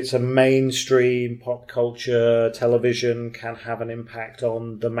because it's a mainstream pop culture, television can have an impact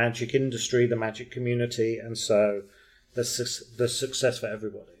on the magic industry, the magic community, and so there's success for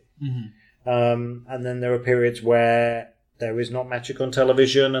everybody. Mm-hmm. And then there are periods where there is not magic on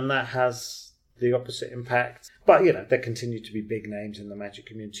television, and that has the opposite impact. But, there continue to be big names in the magic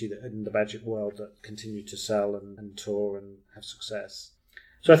community, in the magic world, that continue to sell and tour and have success.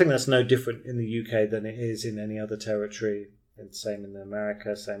 So I think that's no different in the UK than it is in any other territory. It's same in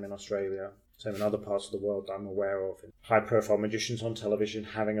America, same in Australia, same in other parts of the world that I'm aware of. High-profile magicians on television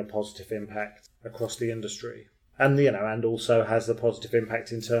having a positive impact across the industry. And, and also has a positive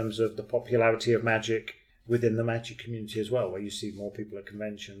impact in terms of the popularity of magic within the magic community as well, where you see more people at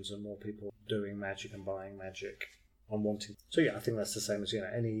conventions and more people doing magic and buying magic and wanting. So I think that's the same as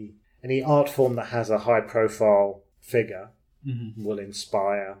any art form that has a high profile figure will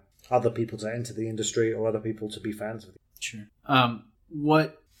inspire other people to enter the industry or other people to be fans of it. Sure. I'm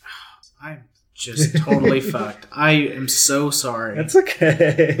just totally fucked. I am so sorry. That's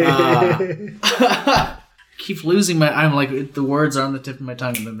okay. Keep losing I'm like, the words are on the tip of my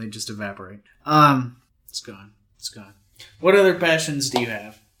tongue and then they just evaporate. It's gone. What other passions do you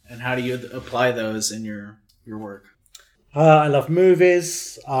have, and how do you apply those in your work? I love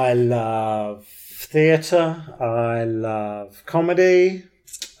movies. I love theatre. I love comedy.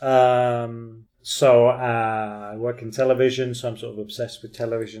 So I work in television, so I'm sort of obsessed with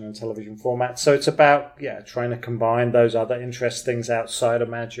television and television formats. So it's about trying to combine those other interest things outside of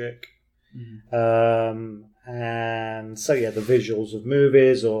magic. Mm-hmm. And so the visuals of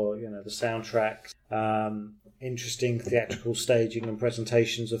movies, or the soundtracks, interesting theatrical staging and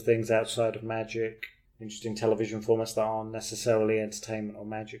presentations of things outside of magic, interesting television formats that aren't necessarily entertainment or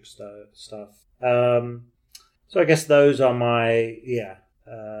magic stuff. So I guess those are my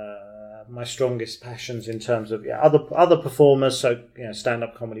my strongest passions in terms of other performers, so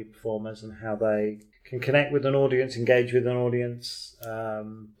stand-up comedy performers, and how they can connect with an audience, engage with an audience,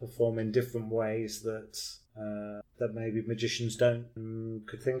 perform in different ways that maybe magicians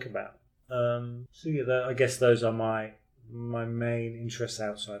could think about. I guess those are my main interests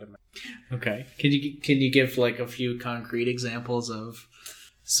outside of magic. Okay, can you give like a few concrete examples of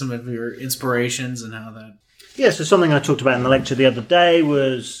some of your inspirations and how that? Yeah, so something I talked about in the lecture the other day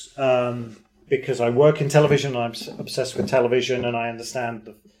was because I work in television, I'm obsessed with television, and I understand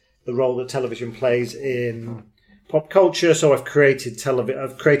the role that television plays in pop culture. So I've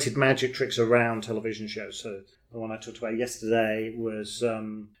created magic tricks around television shows. So the one I talked about yesterday was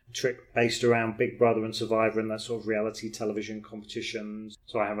a trick based around Big Brother and Survivor and that sort of reality television competitions.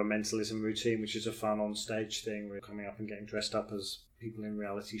 So I have a mentalism routine, which is a fun on stage thing. We're coming up and getting dressed up as people in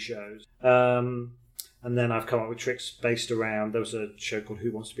reality shows. And then I've come up with tricks based around, there was a show called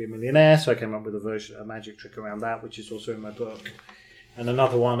Who Wants to Be a Millionaire, so I came up with a magic trick around that, which is also in my book. And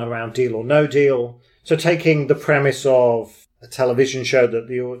another one around Deal or No Deal. So taking the premise of a television show that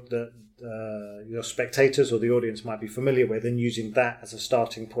your spectators or the audience might be familiar with, and using that as a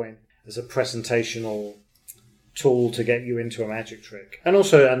starting point, as a presentational tool to get you into a magic trick. And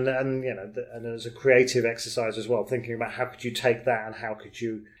also, and as a creative exercise as well, thinking about how could you take that and how could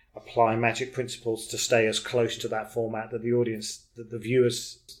you apply magic principles to stay as close to that format that the audience, that the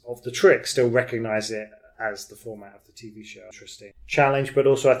viewers of the trick still recognize it as the format of the TV show. Interesting challenge, but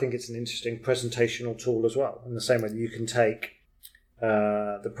also I think it's an interesting presentational tool as well. In the same way that you can take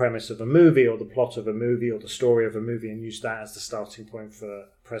the premise of a movie or the plot of a movie or the story of a movie and use that as the starting point for a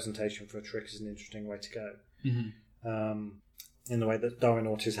presentation for a trick is an interesting way to go. Mm-hmm. In the way that Darwin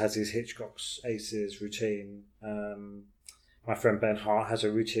Ortiz has his Hitchcock's Aces routine. My friend Ben Hart has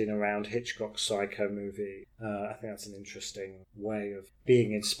a routine around Hitchcock's Psycho movie. I think that's an interesting way of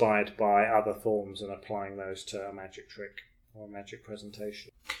being inspired by other forms and applying those to a magic trick or a magic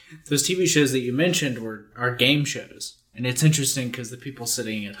presentation. Those TV shows that you mentioned are game shows. And it's interesting because the people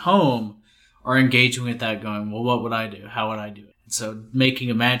sitting at home are engaging with that going, well, what would I do? How would I do it? And so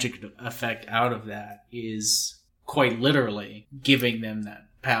making a magic effect out of that is quite literally giving them that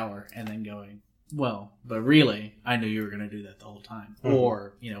power and then going, well, but really, I knew you were going to do that the whole time. Mm-hmm.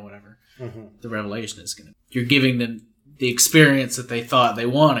 Or, whatever. Mm-hmm. The revelation is going to... You're giving them the experience that they thought they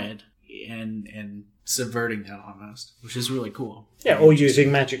wanted and subverting that almost, which is really cool. Yeah, or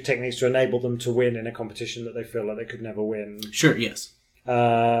using magic techniques to enable them to win in a competition that they feel like they could never win. Sure, yes.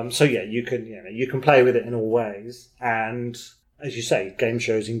 So yeah, you can play with it in all ways, and as you say, game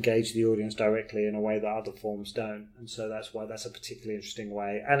shows engage the audience directly in a way that other forms don't, and so that's why that's a particularly interesting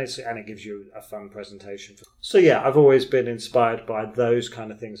way, and it gives you a fun presentation. So yeah, I've always been inspired by those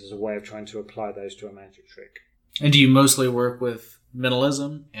kind of things as a way of trying to apply those to a magic trick. And do you mostly work with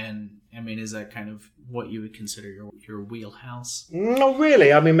mentalism? And I mean, is that kind of what you would consider your wheelhouse? Not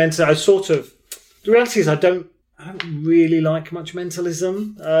really. I mean, the reality is I don't really like much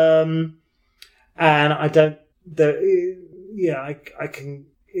mentalism, and I don't.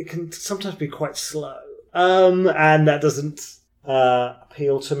 It can sometimes be quite slow, and that doesn't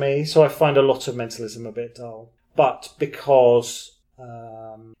appeal to me. So I find a lot of mentalism a bit dull. But because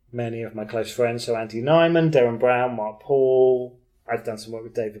many of my close friends, so Andy Nyman, Darren Brown, Mark Paul, I've done some work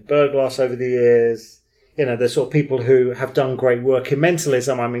with David Berglass over the years. There's sort of people who have done great work in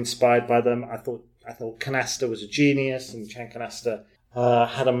mentalism. I'm inspired by them. I thought Canasta was a genius, and Chan Canasta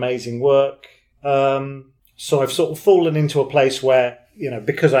had amazing work. So I've sort of fallen into a place where,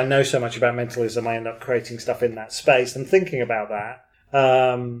 because I know so much about mentalism, I end up creating stuff in that space and thinking about that.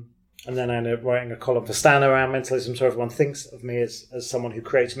 And then I end up writing a column for Stan around mentalism, so everyone thinks of me as someone who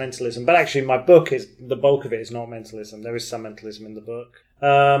creates mentalism. But actually, my book the bulk of it is not mentalism. There is some mentalism in the book.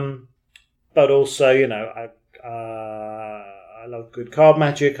 But also, I love good card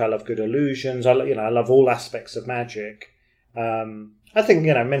magic. I love good illusions. I love all aspects of magic. I think,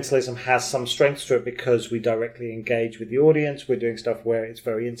 mentalism has some strengths to it because we directly engage with the audience. We're doing stuff where it's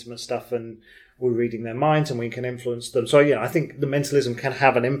very intimate stuff and we're reading their minds and we can influence them. So, I think the mentalism can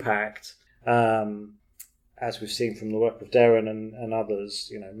have an impact, as we've seen from the work of Darren and others.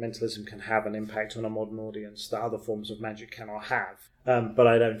 Mentalism can have an impact on a modern audience that other forms of magic cannot have. But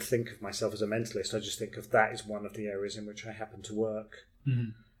I don't think of myself as a mentalist. I just think of that as one of the areas in which I happen to work.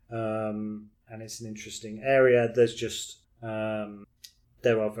 Mm-hmm. And it's an interesting area. There's just...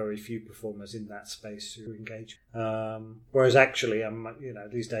 there are very few performers in that space who engage. Whereas actually,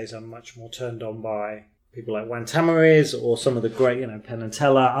 these days I'm much more turned on by people like Juan Tamariz or some of the great, Penn and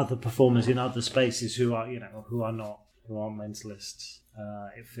Teller, other performers in other spaces who aren't mentalists.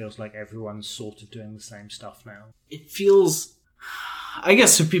 It feels like everyone's sort of doing the same stuff now. It feels, I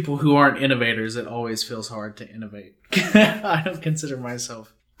guess, to people who aren't innovators, it always feels hard to innovate. I don't consider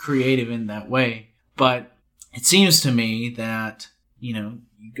myself creative in that way, but it seems to me that, you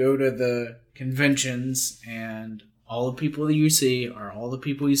go to the conventions and all the people that you see are all the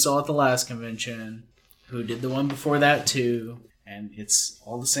people you saw at the last convention who did the one before that too. And it's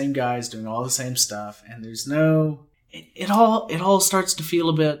all the same guys doing all the same stuff. And there's it all starts to feel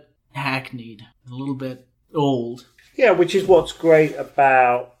a bit hackneyed, a little bit old. Yeah, which is what's great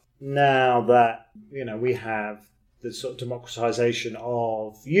about now that, we have the sort of democratization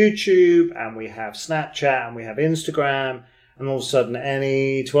of YouTube, and we have Snapchat, and we have Instagram, and all of a sudden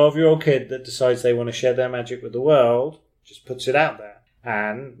any 12-year-old kid that decides they want to share their magic with the world just puts it out there.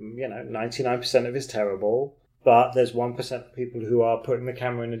 And, 99% of it's terrible, but there's 1% of people who are putting the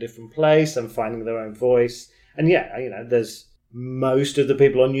camera in a different place and finding their own voice. And there's most of the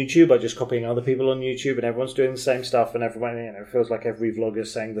people on YouTube are just copying other people on YouTube, and everyone's doing the same stuff, and everyone, it feels like every vlogger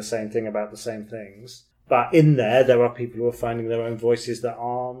is saying the same thing about the same things. But in there are people who are finding their own voices that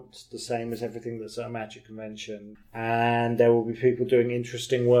aren't the same as everything that's at a magic convention. And there will be people doing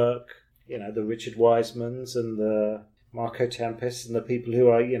interesting work, the Richard Wisemans and the Marco Tempest and the people who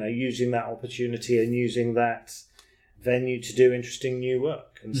are, using that opportunity and using that venue to do interesting new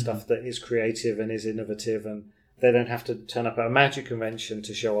work and stuff that is creative and is innovative. And they don't have to turn up at a magic convention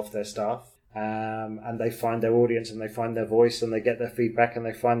to show off their stuff. And they find their audience and they find their voice and they get their feedback and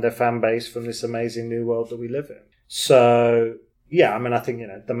they find their fan base from this amazing new world that we live in. So, yeah, I think,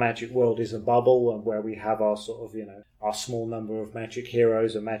 the magic world is a bubble and where we have our sort of, our small number of magic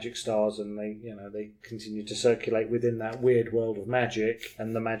heroes and magic stars, and they continue to circulate within that weird world of magic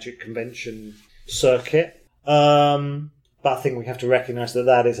and the magic convention circuit. But I think we have to recognize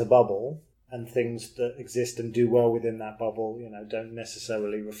that is a bubble. And things that exist and do well within that bubble, don't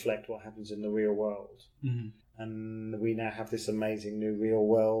necessarily reflect what happens in the real world. Mm-hmm. And we now have this amazing new real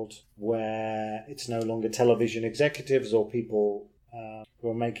world where it's no longer television executives or people who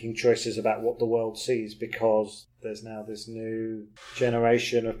are making choices about what the world sees, because there's now this new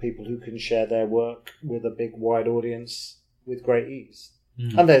generation of people who can share their work with a big, wide audience with great ease.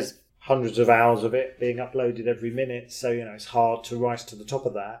 Mm-hmm. And there's hundreds of hours of it being uploaded every minute, so, it's hard to rise to the top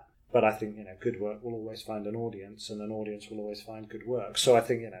of that. But I think, good work will always find an audience, and an audience will always find good work. So I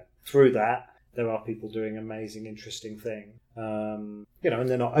think, through that, there are people doing amazing, interesting things. And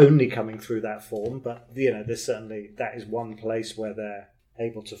they're not only coming through that form, but, there's certainly, that is one place where they're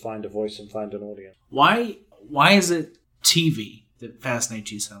able to find a voice and find an audience. Why is it TV that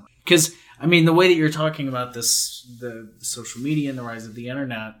fascinates you so much? Because, I mean, the way that you're talking about this, the social media and the rise of the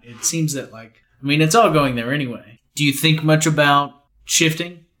internet, it seems that, it's all going there anyway. Do you think much about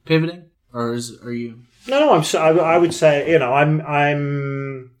shifting, pivoting, or are you? No. I would say,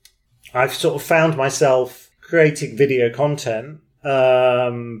 I've sort of found myself creating video content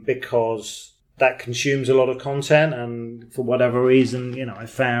because that consumes a lot of content, and for whatever reason, I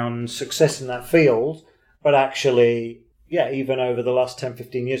found success in that field. But actually, even over the last 10,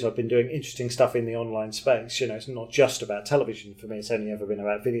 15 years, I've been doing interesting stuff in the online space. It's not just about television for me. It's only ever been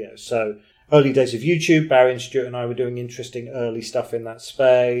about video. So early days of YouTube, Barry and Stuart and I were doing interesting early stuff in that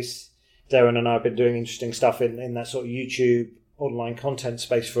space. Darren and I have been doing interesting stuff in that sort of YouTube online content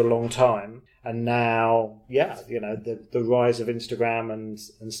space for a long time. And now, the rise of Instagram and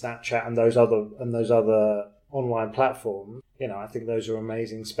Snapchat and those other online platforms, I think those are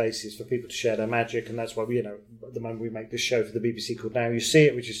amazing spaces for people to share their magic. And that's why at the moment we make this show for the BBC called Now You See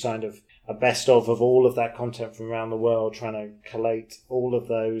It, which is kind of a best of all of that content from around the world, trying to collate all of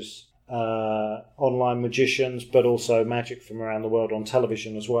those online magicians, but also magic from around the world on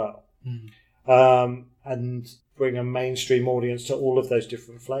television as well. And bring a mainstream audience to all of those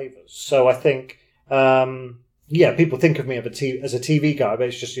different flavors. So I think, people think of me as a TV guy, but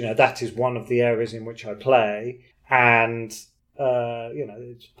it's just, that is one of the areas in which I play. And,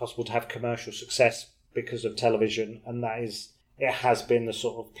 it's possible to have commercial success because of television. And it has been the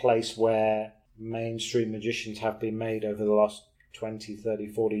sort of place where mainstream magicians have been made over the last 20, 30,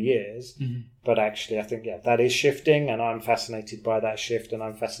 40 years. Mm-hmm. But actually, I think, that is shifting, and I'm fascinated by that shift, and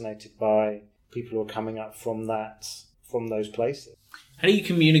I'm fascinated by people who are coming up from those places. How do you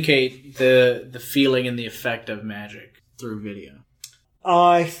communicate the feeling and the effect of magic through video?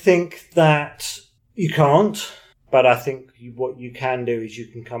 I think that you can't, but I think what you can do is you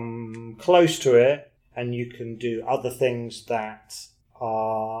can come close to it, and you can do other things that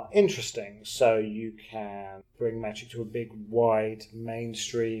are interesting. So you can bring magic to a big, wide,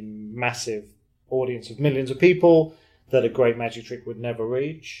 mainstream, massive audience of millions of people that a great magic trick would never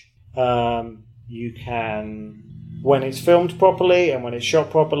reach. You can, when it's filmed properly and when it's shot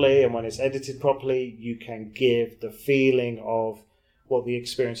properly and when it's edited properly, you can give the feeling of what the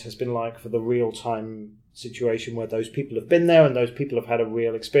experience has been like for the real-time situation where those people have been there and those people have had a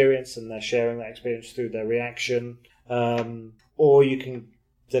real experience and they're sharing that experience through their reaction. Or you can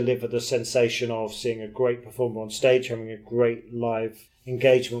deliver the sensation of seeing a great performer on stage, having a great live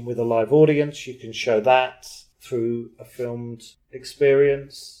engagement with a live audience. You can show that through a filmed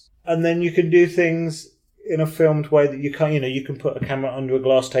experience. And then you can do things in a filmed way that you can't, you can put a camera under a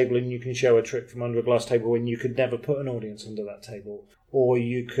glass table and you can show a trick from under a glass table when you could never put an audience under that table. Or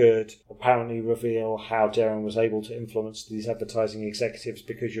you could apparently reveal how Darren was able to influence these advertising executives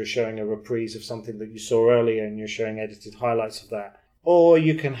because you're showing a reprise of something that you saw earlier and you're showing edited highlights of that. Or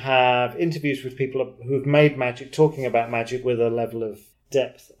you can have interviews with people who've made magic, talking about magic with a level of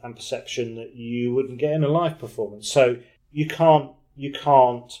depth and perception that you wouldn't get in a live performance. So you can't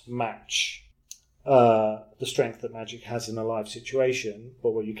match the strength that magic has in a live situation,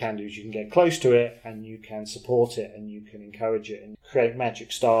 but what you can do is you can get close to it and you can support it and you can encourage it and create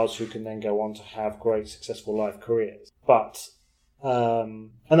magic stars who can then go on to have great successful life careers. But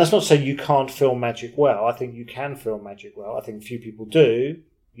and that's not to say you can't film magic well. I think you can film magic well. I think few people do.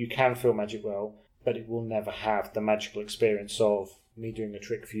 You can film magic well, but it will never have the magical experience of me doing a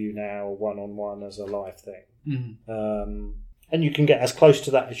trick for you now one-on-one as a live thing. Mm-hmm. And you can get as close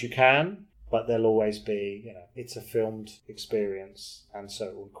to that as you can, but there'll always be, it's a filmed experience, and so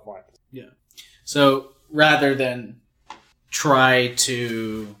it will require. Yeah. So rather than try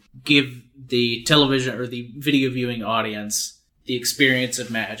to give the television or the video viewing audience the experience of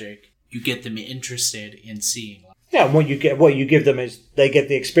magic, you get them interested in seeing. Yeah, and what you give them is they get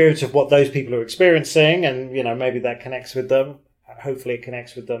the experience of what those people are experiencing, and maybe that connects with them. Hopefully, it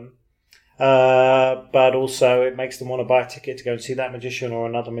connects with them. But also it makes them want to buy a ticket to go and see that magician or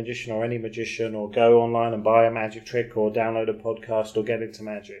another magician or any magician, or go online and buy a magic trick or download a podcast or get into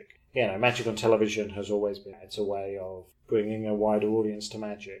magic. Magic on television has always been, it's a way of bringing a wider audience to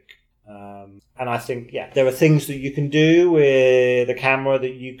magic. And I think, there are things that you can do with a camera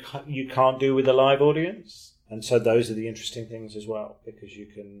that you can't do with a live audience. And so those are the interesting things as well, because you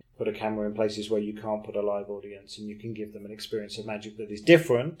can put a camera in places where you can't put a live audience, and you can give them an experience of magic that is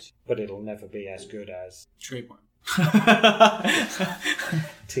different, but it'll never be as good as... Trademark.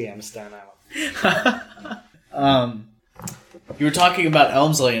 TM Stan Allen. You were talking about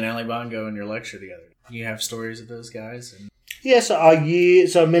Elmsley and Ali Bongo in your lecture together. You have stories of those guys? Yes, so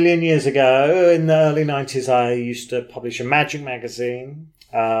a million years ago, in the early 90s, I used to publish a magic magazine.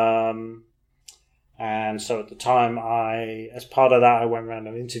 And so at the time, as part of that, I went around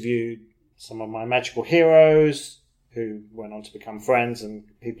and interviewed some of my magical heroes who went on to become friends and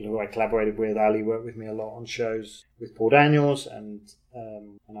people who I collaborated with. Ali worked with me a lot on shows with Paul Daniels and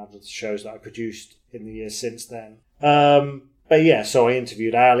other shows that I produced in the years since then. But yeah, so I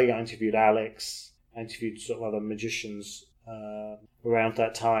interviewed Ali, I interviewed Alex, I interviewed sort of other magicians around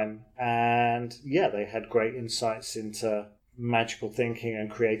that time. And yeah, they had great insights into magical thinking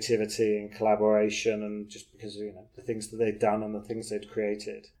and creativity and collaboration, and just because of the things that they'd done and the things they'd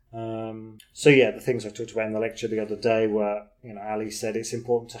created. So yeah, the things I talked about in the lecture the other day were, Ali said it's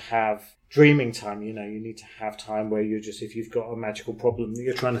important to have dreaming time. You need to have time where if you've got a magical problem that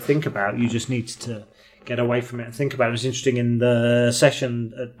you're trying to think about, you just need to get away from it and think about it. It was interesting in the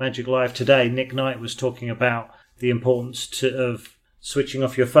session at Magic Live today, Nick Knight was talking about the importance of switching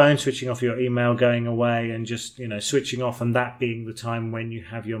off your phone, switching off your email, going away, and just switching off, and that being the time when you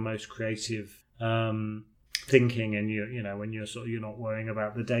have your most creative thinking, and when you're not worrying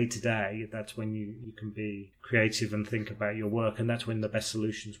about the day to day. That's when you can be creative and think about your work, and that's when the best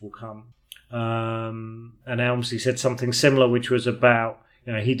solutions will come. And Elmsley said something similar, which was about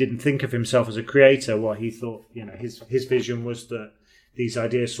he didn't think of himself as a creator. What he thought, his vision was that these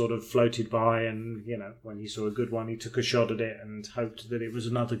ideas sort of floated by, and when he saw a good one, he took a shot at it and hoped that it was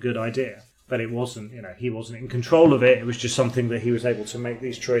another good idea. But it wasn't. He wasn't in control of it. It was just something that he was able to make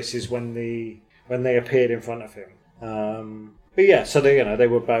these choices when they appeared in front of him. But yeah, so they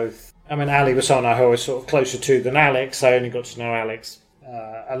were both. I mean, Ali was someone I was sort of closer to than Alex. I only got to know Alex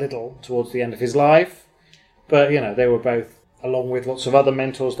a little towards the end of his life, but they were both, along with lots of other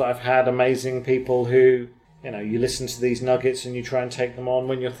mentors that I've had, amazing people who. You listen to these nuggets and you try and take them on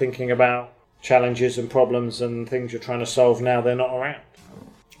when you're thinking about challenges and problems and things you're trying to solve now they're not around.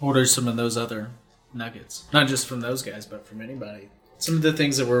 What are some of those other nuggets? Not just from those guys, but from anybody. Some of the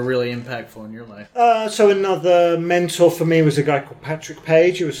things that were really impactful in your life. So another mentor for me was a guy called Patrick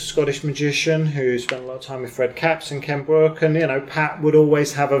Page, who was a Scottish magician who spent a lot of time with Fred Capps and Ken Brooke. And, Pat would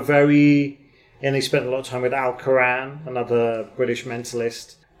always have and he spent a lot of time with Al Coran, another British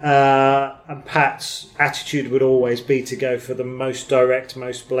mentalist. And Pat's attitude would always be to go for the most direct,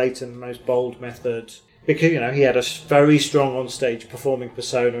 most blatant, most bold method. Because, he had a very strong on-stage performing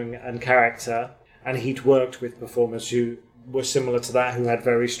persona and character. And he'd worked with performers who were similar to that, who had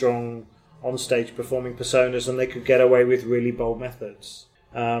very strong on-stage performing personas, and they could get away with really bold methods.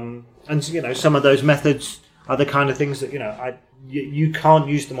 And, some of those methods are the kind of things that, you can't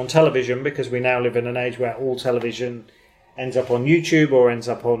use them on television, because we now live in an age where all television ends up on YouTube or ends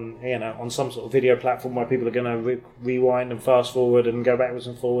up on on some sort of video platform where people are going to rewind and fast forward and go backwards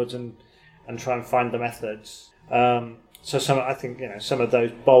and forwards and try and find the methods. So I think some of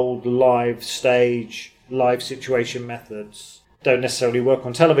those bold live situation methods don't necessarily work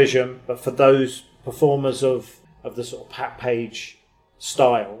on television, but for those performers of the sort of Pat Page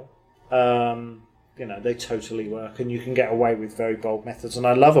style, they totally work, and you can get away with very bold methods. And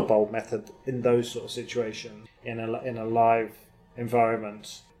I love a bold method in those sort of situations. In a live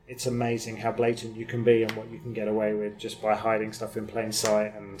environment, it's amazing how blatant you can be and what you can get away with just by hiding stuff in plain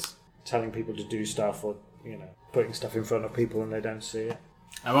sight and telling people to do stuff, or putting stuff in front of people and they don't see it.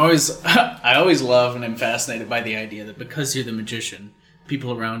 I always love and am fascinated by the idea that because you're the magician,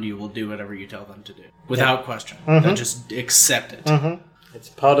 people around you will do whatever you tell them to do without question. Mm-hmm. They'll just accept it. Mm-hmm. It's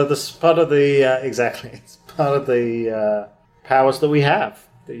part of the powers that we have.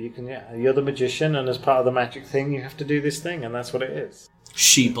 That you can, you're the magician, and as part of the magic thing, you have to do this thing, and that's what it is.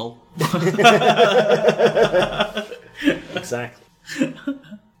 Sheeple. Exactly.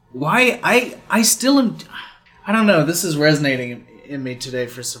 Why I still am. I don't know. This is resonating in me today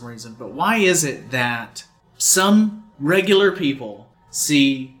for some reason. But why is it that some regular people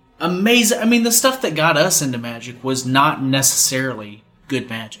see amazing? I mean, the stuff that got us into magic was not necessarily good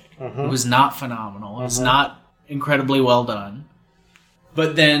magic. Mm-hmm. It was not phenomenal. It was Mm-hmm. not incredibly well done.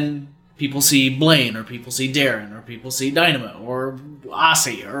 But then people see Blaine, or people see Darren, or people see Dynamo, or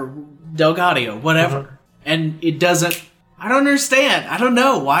Aussie, or Delgadio, whatever. Mm-hmm. And it doesn't... I don't understand. I don't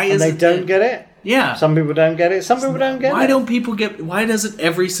know. Why is it... And they don't get it. Yeah. Some people don't get it. Some people don't get it. Why don't people get... Why doesn't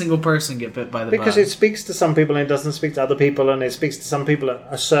every single person get bit by the bug? Because it speaks to some people and it doesn't speak to other people, and it speaks to some people at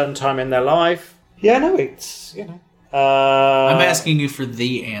a certain time in their life. Yeah, no, it's, I'm asking you for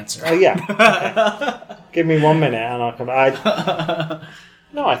the answer. Oh, yeah. Okay. Give me 1 minute and I'll come back.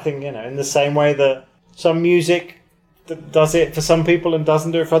 No, I think, in the same way that some music that does it for some people and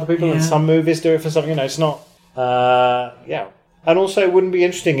doesn't do it for other people, and some movies do it for some. It's not. And also, it wouldn't be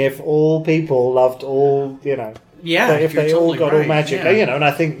interesting if all people loved all. If they all got all magic. And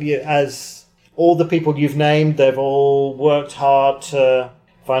I think as all the people you've named, they've all worked hard to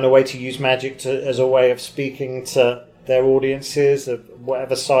find a way to use magic as a way of speaking to their audiences of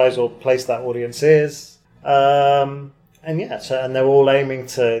whatever size or place that audience is. And they're all aiming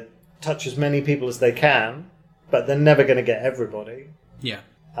to touch as many people as they can, but they're never going to get everybody. Yeah.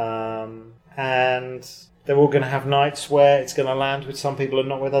 And they're all going to have nights where it's going to land with some people and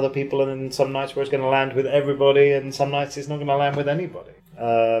not with other people, and then some nights where it's going to land with everybody, and some nights it's not going to land with anybody.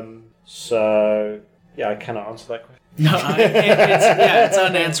 I cannot answer that question. No, it's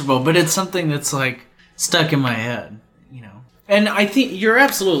unanswerable, but it's something that's like stuck in my head, And I think you're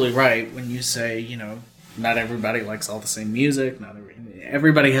absolutely right when you say, not everybody likes all the same music. Not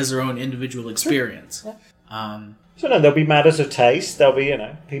everybody has their own individual experience. Yeah. There'll be matters of taste. There'll be,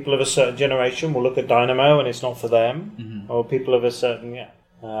 people of a certain generation will look at Dynamo and it's not for them, or people of a certain,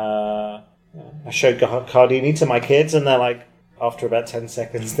 I showed Cardini to my kids, and they're like, after about 10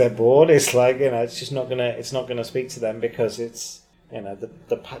 seconds, they're bored. It's like, it's just not gonna speak to them because it's,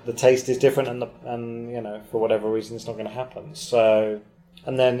 the taste is different, and for whatever reason, it's not going to happen. So,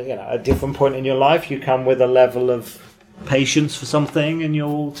 and then, at a different point in your life, you come with a level of patience for something, and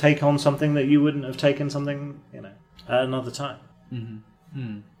you'll take on something that you wouldn't have taken something, at another time.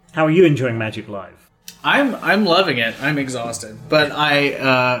 Mm-hmm. How are you enjoying Magic Live? I'm loving it. I'm exhausted, but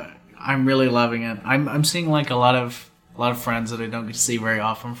I'm really loving it. I'm seeing like a lot of friends that I don't get to see very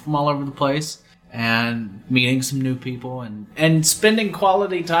often from all over the place, and meeting some new people, and spending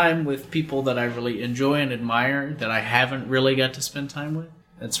quality time with people that I really enjoy and admire that I haven't really got to spend time with.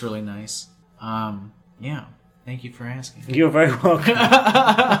 That's really nice. Thank you for asking. You're very welcome.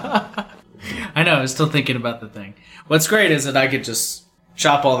 I know, I was still thinking about the thing. What's great is that I could just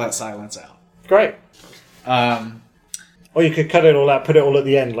chop all that silence out. Great. Or you could cut it all out, put it all at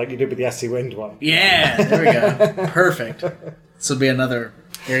the end, like you did with the Assy Wind one. Yeah, there we go. Perfect. This will be another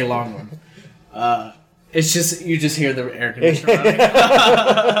very long one. It's just, you just hear the air conditioner running.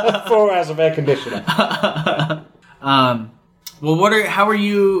 4 hours of air conditioner. Well, how are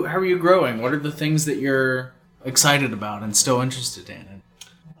you growing? What are the things that you're excited about and still interested in?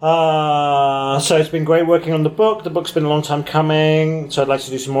 So it's been great working on the book. The book's been a long time coming, so I'd like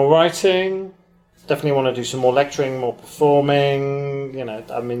to do some more writing. Definitely want to do some more lecturing, more performing.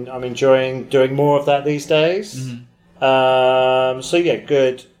 I'm enjoying doing more of that these days. Mm-hmm.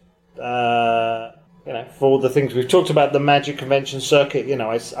 Good. For all the things we've talked about, the Magic Convention circuit,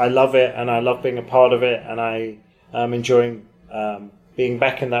 I love it, and I love being a part of it, and I am enjoying being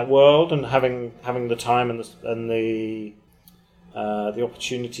back in that world and having the time and the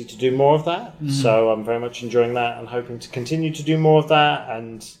opportunity to do more of that. Mm-hmm. So I'm very much enjoying that and hoping to continue to do more of that,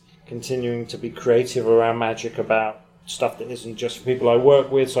 and continuing to be creative around magic, about stuff that isn't just for people I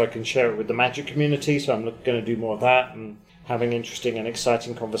work with, so I can share it with the magic community. So I'm going to do more of that, and having interesting and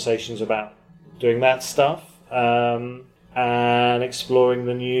exciting conversations about doing that stuff, and exploring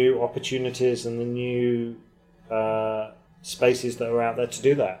the new opportunities and the new spaces that are out there to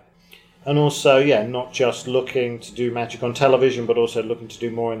do that. And also, not just looking to do magic on television, but also looking to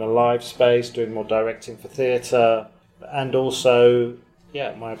do more in the live space, doing more directing for theatre, and also,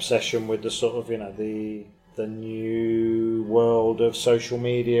 my obsession with the sort of, the new world of social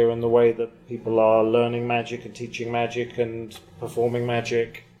media and the way that people are learning magic and teaching magic and performing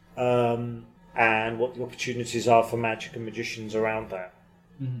magic, and what the opportunities are for magic and magicians around that.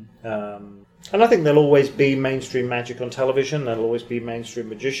 Mm-hmm. And I think there'll always be mainstream magic on television. There'll always be mainstream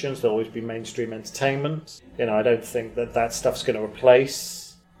magicians. There'll always be mainstream entertainment. I don't think that stuff's going to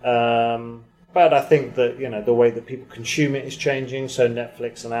replace. But I think that, the way that people consume it is changing. So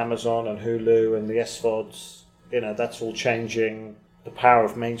Netflix and Amazon and Hulu and the SVODs, that's all changing the power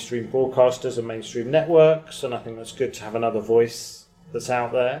of mainstream broadcasters and mainstream networks. And I think that's good to have another voice that's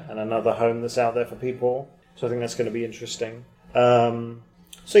out there and another home that's out there for people. So I think that's going to be interesting.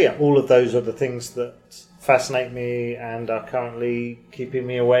 All of those are the things that fascinate me and are currently keeping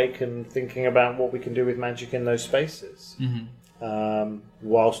me awake and thinking about what we can do with magic in those spaces. Mm-hmm.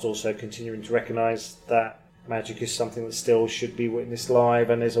 Whilst also continuing to recognise that magic is something that still should be witnessed live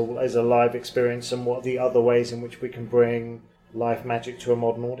and is a live experience, and what are the other ways in which we can bring live magic to a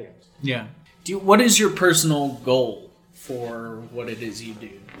modern audience. Yeah. What is your personal goal for what it is you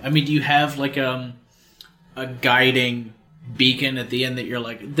do? I mean, do you have like a guiding beacon at the end that you're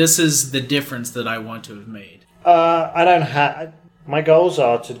like, this is the difference that I want to have made? I don't have... My goals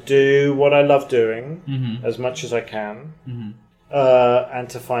are to do what I love doing, mm-hmm. as much as I can, mm-hmm. and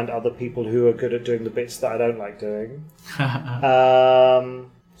to find other people who are good at doing the bits that I don't like doing.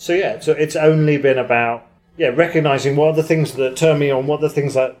 So it's only been about recognizing what are the things that turn me on, what are the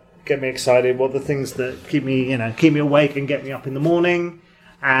things that get me excited, what are the things that keep me awake and get me up in the morning,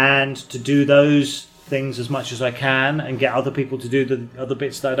 and to do those things as much as I can and get other people to do the other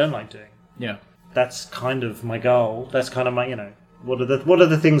bits that I don't like doing. Yeah. That's kind of my goal. That's kind of my, what are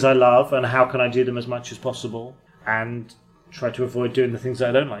the things I love and how can I do them as much as possible and try to avoid doing the things that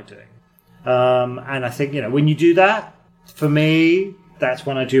I don't like doing. And I think, when you do that, for me, that's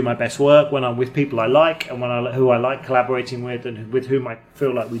when I do my best work, when I'm with people I like and who I like collaborating with and with whom I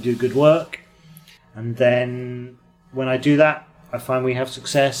feel like we do good work. And then when I do that, I find we have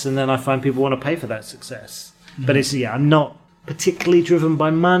success, and then I find people want to pay for that success. Mm-hmm. But I'm not particularly driven by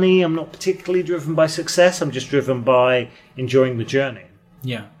money. I'm not particularly driven by success. I'm just driven by enjoying the journey.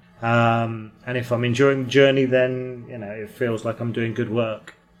 Yeah. And if I'm enjoying the journey, then, it feels like I'm doing good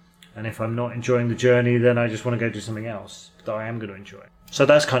work. And if I'm not enjoying the journey, then I just want to go do something else that I am going to enjoy. So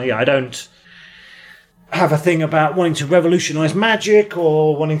that's kind of, I don't have a thing about wanting to revolutionize magic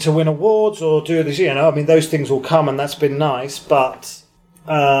or wanting to win awards or do this, those things will come and that's been nice, but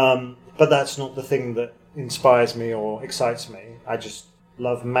that's not the thing that inspires me or excites me. I just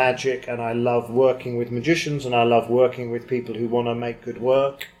love magic and I love working with magicians and I love working with people who want to make good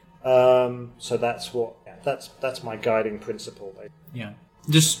work. So that's my guiding principle. Yeah.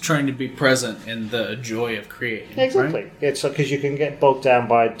 Just trying to be present in the joy of creating. Exactly. Right? It's because you can get bogged down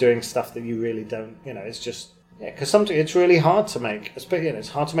by doing stuff that you really don't. It's just because sometimes it's really hard to make. It's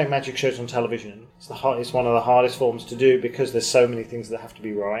hard to make magic shows on television. It's one of the hardest forms to do because there's so many things that have to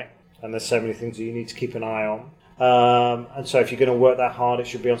be right, and there's so many things that you need to keep an eye on. And so if you're going to work that hard, it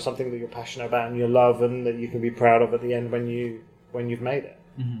should be on something that you're passionate about and you love, and that you can be proud of at the end when you've made it.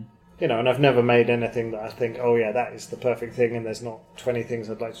 Mm-hmm. And I've never made anything that I think, oh yeah, that is the perfect thing, and there's not 20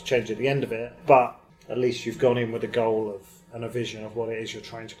 things I'd like to change at the end of it. But at least you've gone in with a goal and a vision of what it is you're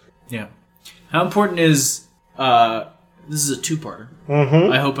trying to create. Yeah. How important is this is a two-parter.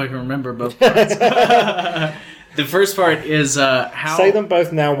 Mm-hmm. I hope I can remember both parts. The first part is how... Say them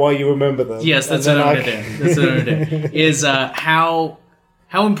both now while you remember them. Yes, that's what I'm going to do. That's what I'm going to do. Is how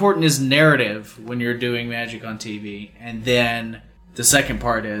important is narrative when you're doing magic on TV? And then the second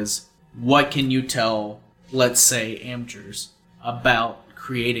part is, what can you tell, let's say, amateurs about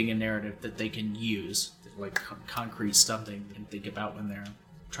creating a narrative that they can use, like concrete stuff they can think about when they're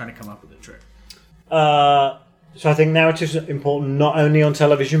trying to come up with a trick? So I think narratives are important not only on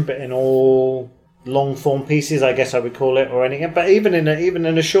television, but in all long-form pieces, I guess I would call it, or anything. But even in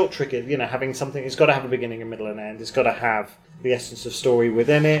a short trick, having something, it's got to have a beginning, a middle, and end. It's got to have the essence of story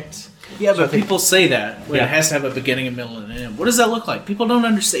within it. Yeah, but people say that. It has to have a beginning, a middle, and an end. What does that look like? People don't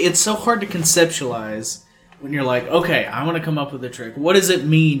understand. It's so hard to conceptualize when you're like, okay, I want to come up with a trick. What does it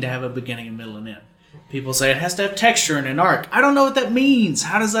mean to have a beginning, a middle, and end? People say it has to have texture and an arc. I don't know what that means.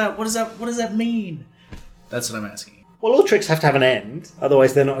 What does that mean? That's what I'm asking. Well, all tricks have to have an end,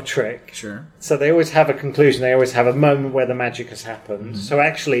 otherwise they're not a trick. Sure. So they always have a conclusion. They always have a moment where the magic has happened. Mm-hmm. So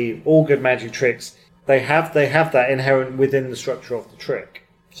actually, all good magic tricks, they have that inherent within the structure of the trick.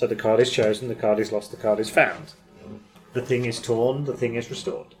 So the card is chosen, the card is lost, the card is found. The thing is torn, the thing is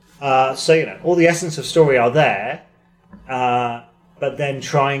restored. So all the essence of story are there, but then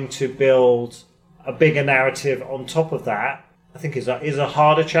trying to build a bigger narrative on top of that, I think is a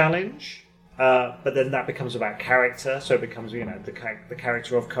harder challenge. But then that becomes about character. So it becomes, the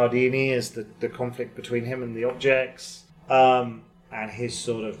character of Cardini is the conflict between him and the objects, and his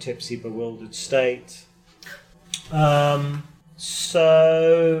sort of tipsy, bewildered state.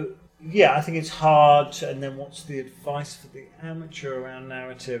 So, yeah, I think it's hard. And then what's the advice for the amateur around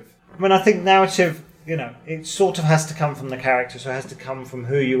narrative? I mean, I think narrative, it sort of has to come from the character. So it has to come from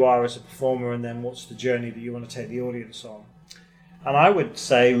who you are as a performer, and then what's the journey that you want to take the audience on. And I would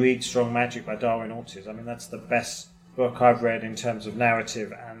say read Strong Magic by Darwin Ortiz. I mean, that's the best book I've read in terms of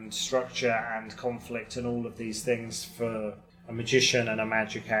narrative and structure and conflict and all of these things for a magician and a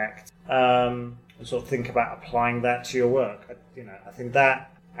magic act. And sort of think about applying that to your work. I think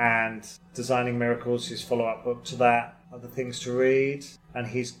that and Designing Miracles, his follow-up book to that, are the things to read. And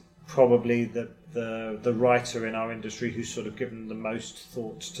he's probably the writer in our industry who's sort of given the most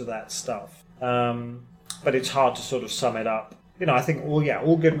thought to that stuff. But it's hard to sort of sum it up. I think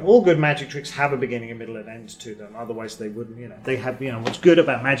all good magic tricks have a beginning, a middle, and end to them. Otherwise, they wouldn't. They have. What's good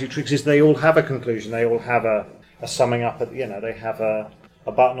about magic tricks is they all have a conclusion. They all have a summing up. They have a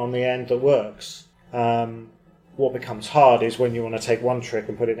button on the end that works. What becomes hard is when you want to take one trick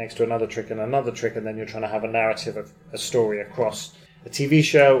and put it next to another trick, and then you're trying to have a narrative of a story across a TV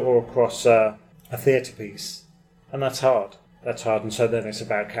show or across a theatre piece, and that's hard. That's hard. And so then it's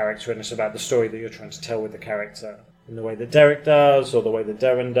about character, and it's about the story that you're trying to tell with the character in the way that Derek does, or the way that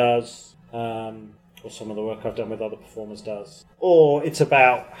Darren does, or some of the work I've done with other performers does. Or it's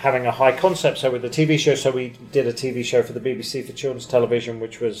about having a high concept. So with the TV show, so we did a TV show for the BBC for children's television,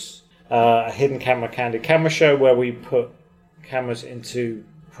 which was a hidden camera, candid camera show where we put cameras into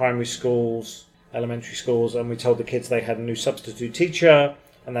primary schools, elementary schools, and we told the kids they had a new substitute teacher,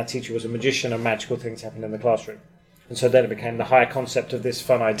 and that teacher was a magician and magical things happened in the classroom. And so then it became the higher concept of this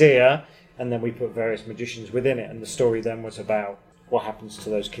fun idea, and then we put various magicians within it, and the story then was about what happens to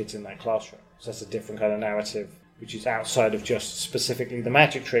those kids in that classroom. So that's a different kind of narrative, which is outside of just specifically the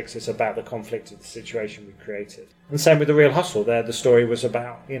magic tricks. It's about the conflict of the situation we created. And same with The Real Hustle. There, the story was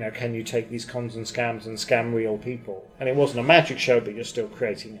about, can you take these cons and scam real people? And it wasn't a magic show, but you're still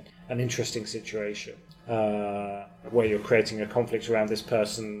creating an interesting situation where you're creating a conflict around this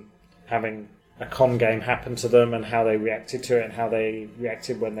person having a con game happen to them and how they reacted to it and how they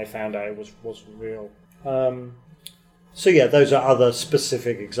reacted when they found out it wasn't real. So yeah, those are other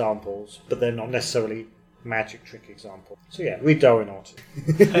specific examples, but they're not necessarily magic trick example. So yeah, read Darwin Orton.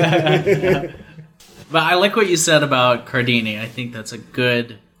 But I like what you said about Cardini. I think that's a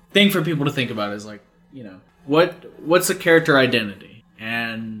good thing for people to think about is what's the character identity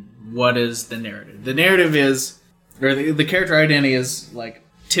and what is the narrative? The narrative is, or the character identity is like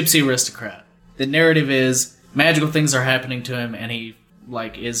tipsy aristocrat. The narrative is magical things are happening to him and he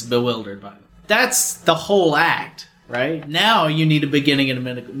is bewildered by them. That's the whole act. Right? Now you need a beginning and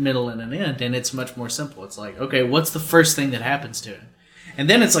a middle and an end, and it's much more simple. It's like, okay, what's the first thing that happens to him? And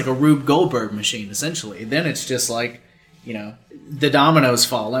then it's like a Rube Goldberg machine, essentially. Then it's just like, the dominoes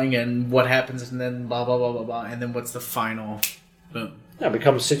falling and what happens and then blah, blah, blah, blah, blah. And then what's the final boom? It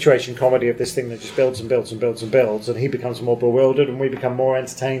becomes situation comedy of this thing that just builds and builds and builds and builds, and he becomes more bewildered and we become more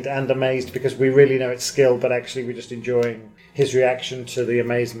entertained and amazed because we really know it's skill, but actually we're just enjoying his reaction to the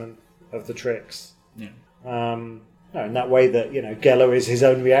amazement of the tricks. Yeah. In that way that, Geller is his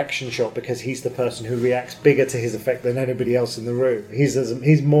own reaction shot because he's the person who reacts bigger to his effect than anybody else in the room.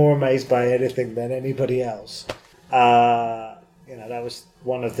 He's more amazed by anything than anybody else. That was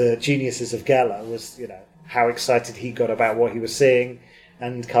one of the geniuses of Geller was, how excited he got about what he was seeing.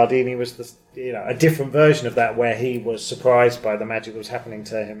 And Cardini was a different version of that where he was surprised by the magic that was happening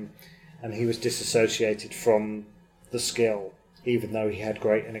to him and he was disassociated from the skill, even though he had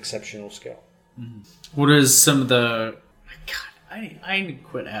great and exceptional skill. Mm-hmm. What is some of the? God, I need to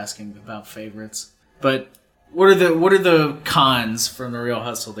quit asking about favorites. But what are the cons from The Real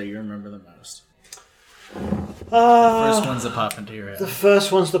Hustle that you remember the most? The first ones that pop into your head. The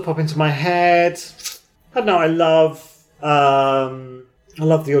first ones that pop into my head. I don't know. I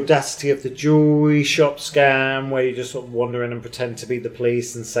love the audacity of the jewelry shop scam, where you just sort of wander in and pretend to be the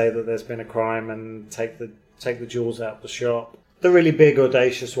police and say that there's been a crime and take the jewels out of the shop. The really big,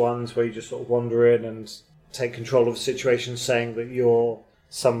 audacious ones where you just sort of wander in and take control of a situation saying that you're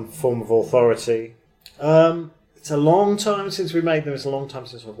some form of authority. It's a long time since we made them. It's a long time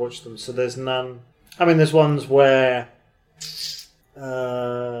since I've watched them. So there's none. I mean, there's ones where,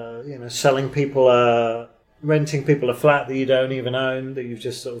 selling people renting people a flat that you don't even own, that you've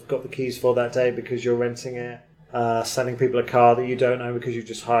just sort of got the keys for that day because you're renting it. Selling people a car that you don't own because you've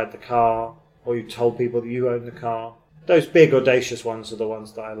just hired the car, or you've told people that you own the car. Those big, audacious ones are the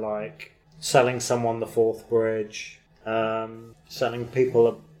ones that I like. Selling someone the Forth Bridge. Selling people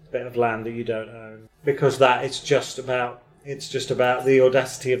a bit of land that you don't own. Because it's just about the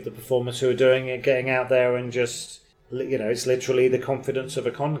audacity of the performers who are doing it, getting out there and just, it's literally the confidence of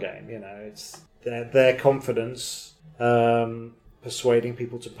a con game. It's their confidence persuading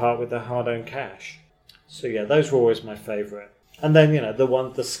people to part with their hard-earned cash. So yeah, those were always my favourite. And then,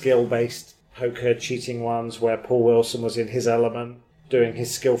 the skill-based poker cheating ones where Paul Wilson was in his element doing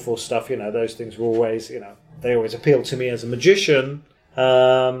his skillful stuff, those things were always, they always appealed to me as a magician.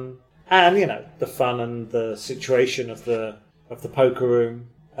 And, the fun and the situation of the poker room,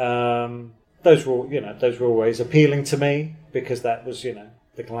 those were always appealing to me because that was,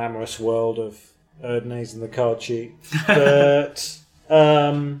 the glamorous world of Erdnase and the card cheat. But,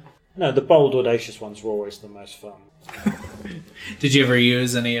 the bold, audacious ones were always the most fun. Did you ever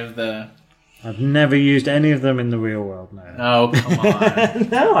use any of the... I've never used any of them in the real world, no. Oh, come on.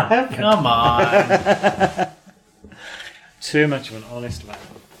 No, I haven't. Come on. Too much of an honest man.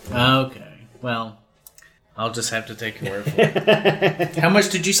 Okay. Well, I'll just have to take your word for it. How much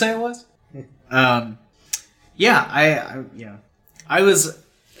did you say it was? I was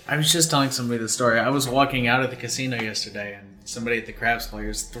just telling somebody the story. I was walking out of the casino yesterday, and somebody at the craps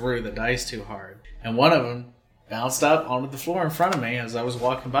players threw the dice too hard. And one of them bounced up onto the floor in front of me as I was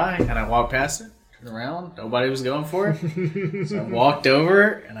walking by, and I walked past it, turned around. Nobody was going for it. So I walked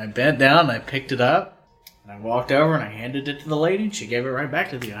over and I bent down and I picked it up. And I walked over and I handed it to the lady and she gave it right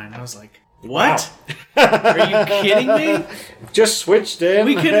back to the guy. And I was like, what? Wow. Are you kidding me? Just switched in.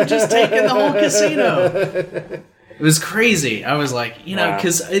 We could have just taken the whole casino. It was crazy. I was like,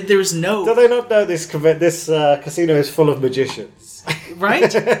 because there was no... Do they not know this casino is full of magicians?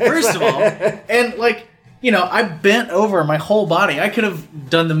 Right? First of all. And I bent over my whole body. I could have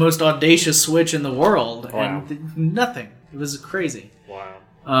done the most audacious switch in the world. Wow. And nothing. It was crazy.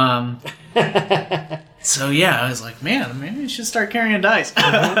 Wow. So yeah, I was like, man, maybe we should start carrying dice.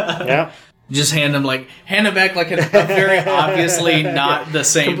 Yeah. Just hand them back like a very obviously not the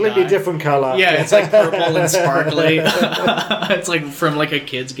same completely die. Different color. Yeah, it's like purple and sparkly. It's like from like a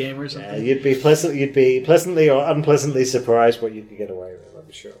kid's game or something. Yeah, you'd be pleasantly or unpleasantly surprised what you could get away with, I'm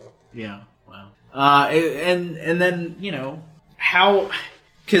sure. Yeah, wow. And then how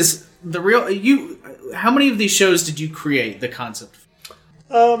many of these shows did you create the concept?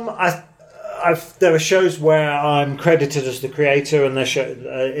 There are shows where I'm credited as the creator, and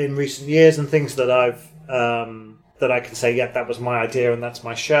in recent years, and things that that I can say, yeah, that was my idea, and that's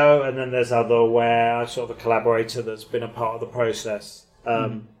my show. And then there's other where I'm sort of a collaborator that's been a part of the process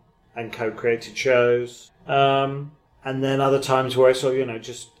and co-created shows. And then other times where I sort of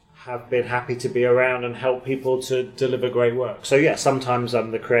just have been happy to be around and help people to deliver great work. So yeah, sometimes I'm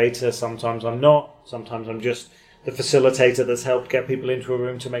the creator, sometimes I'm not, sometimes I'm just the facilitator that's helped get people into a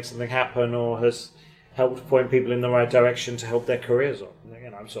room to make something happen, or has helped point people in the right direction to help their careers on.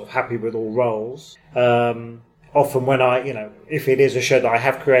 I'm sort of happy with all roles. Often when if it is a show that I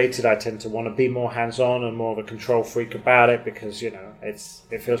have created, I tend to want to be more hands-on and more of a control freak about it, because,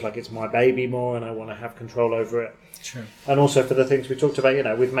 it feels like it's my baby more and I want to have control over it. True. And also for the things we talked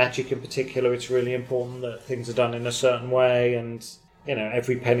about, with magic in particular, it's really important that things are done in a certain way, and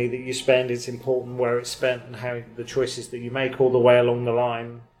every penny that you spend, it's important where it's spent and how the choices that you make all the way along the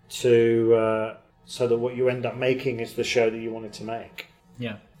line to so that what you end up making is the show that you wanted to make.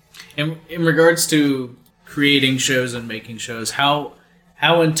 Yeah. In regards to creating shows and making shows, how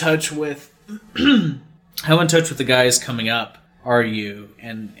in touch with the guys coming up are you,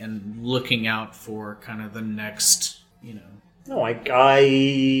 and looking out for kind of the next, No,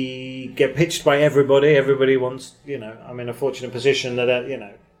 I get pitched by everybody. Everybody wants, I'm in a fortunate position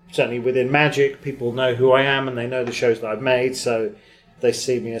that, certainly within magic, people know who I am and they know the shows that I've made. So they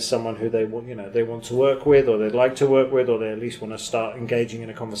see me as someone who they want, they want to work with, or they'd like to work with, or they at least want to start engaging in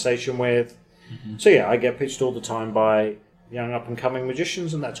a conversation with. Mm-hmm. So yeah, I get pitched all the time by young up and coming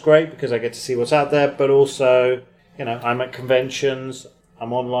magicians, and that's great because I get to see what's out there. But also, I'm at conventions,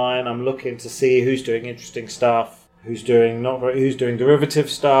 I'm online, I'm looking to see who's doing interesting stuff, who's doing derivative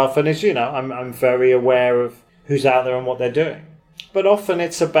stuff, and it's I'm very aware of who's out there and what they're doing. But often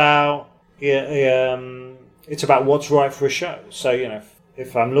it's about what's right for a show. So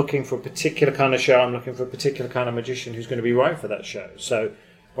if I'm looking for a particular kind of show, I'm looking for a particular kind of magician who's going to be right for that show. So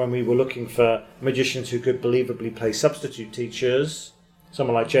when we were looking for magicians who could believably play substitute teachers,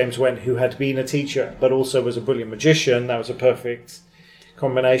 someone like James Went, who had been a teacher but also was a brilliant magician, that was a perfect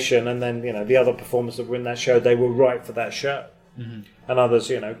combination. And then the other performers that were in that show, they were right for that show. Mm-hmm. And others,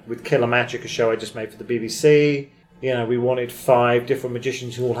 with Killer Magic, a show I just made for the BBC, we wanted 5 different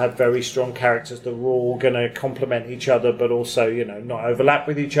magicians who all had very strong characters that were all going to complement each other, but also not overlap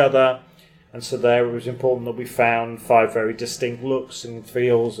with each other. And so there it was important that we found 5 very distinct looks and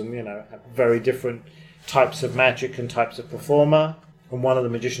feels, and very different types of magic and types of performer. And one of the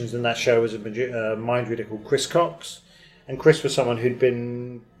magicians in that show was a mind reader called Chris Cox. And Chris was someone who'd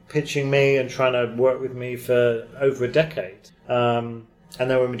been pitching me and trying to work with me for over a decade. And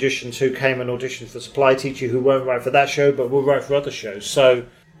there were magicians who came and auditioned for Supply Teacher who weren't right for that show, but were right for other shows. So,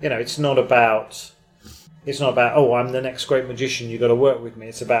 it's not about, oh, I'm the next great magician, you got to work with me.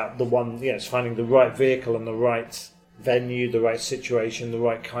 It's about it's finding the right vehicle and the right venue, the right situation, the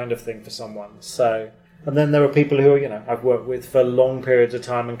right kind of thing for someone. So, and then there are people who, I've worked with for long periods of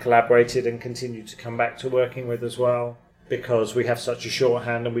time and collaborated and continue to come back to working with as well, because we have such a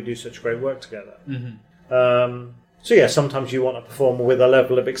shorthand and we do such great work together. Mm-hmm. So yeah, sometimes you want a performer with a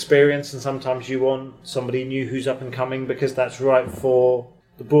level of experience, and sometimes you want somebody new who's up and coming because that's right for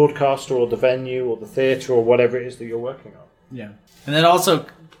the broadcaster or the venue or the theatre or whatever it is that you're working on. Yeah. And that also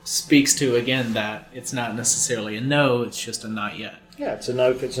speaks to, again, that it's not necessarily a no, it's just a not yet. Yeah, it's a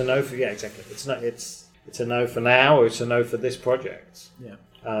no for yeah, exactly. It's a no for now, or it's a no for this project. Yeah.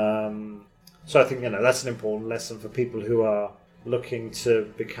 So I think, that's an important lesson for people who are looking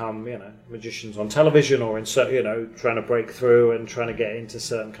to become, magicians on television, or in trying to break through and trying to get into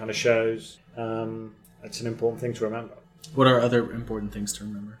certain kind of shows. It's an important thing to remember. What are other important things to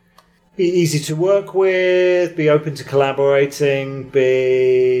remember? be easy to work with, be open to collaborating, be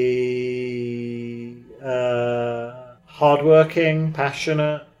hardworking,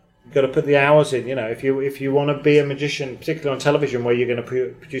 passionate. You've got to put the hours in. If you want to be a magician, particularly on television, where you're going to be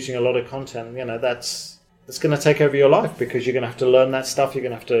producing a lot of content, that's going to take over your life, because you're going to have to learn that stuff. You're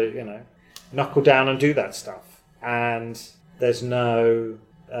going to have to, knuckle down and do that stuff. And there's no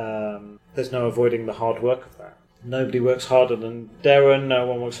avoiding the hard work of that. Nobody works harder than Darren. No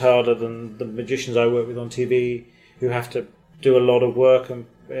one works harder than the magicians I work with on TV, who have to do a lot of work and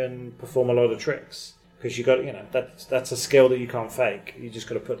perform a lot of tricks. Because you got, that's a skill that you can't fake. You just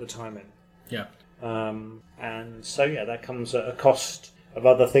got to put the time in. Yeah. And so that comes at a cost of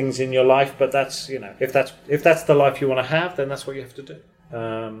other things in your life. But that's, if that's the life you want to have, then that's what you have to do.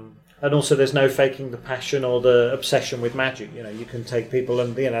 And also, there's no faking the passion or the obsession with magic. You can take people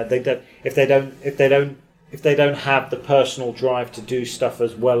and if they don't have the personal drive to do stuff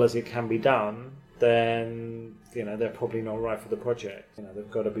as well as it can be done, then they're probably not right for the project.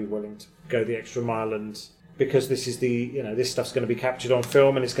 They've got to be willing to go the extra mile, and because this is this stuff's going to be captured on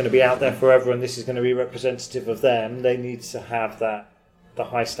film and it's going to be out there forever, and this is going to be representative of them. They need to have the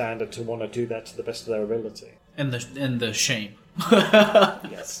high standard to want to do that to the best of their ability. And the shame.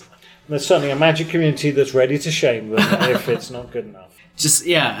 Yes. There's certainly a magic community that's ready to shame them if it's not good enough. Just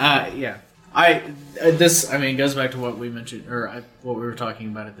yeah. This goes back to what we mentioned, or what we were talking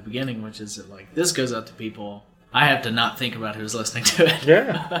about at the beginning, which is that this goes out to people. I have to not think about who's listening to it.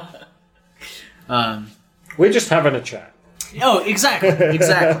 Yeah. We're just having a chat. Oh, exactly,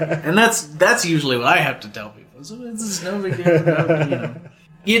 and that's usually what I have to tell people. So it's no big deal.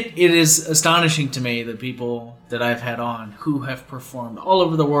 It is astonishing to me that people that I've had on who have performed all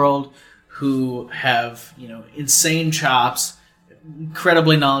over the world, who have insane chops,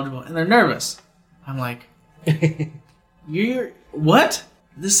 incredibly knowledgeable, and they're nervous. I'm like, you're what?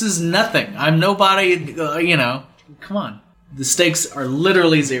 This is nothing. I'm nobody. Come on. The stakes are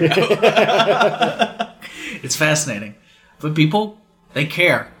literally zero. It's fascinating, but people, they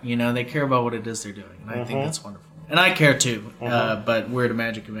care. They care about what it is they're doing, and I think that's wonderful. And I care too, but we're at a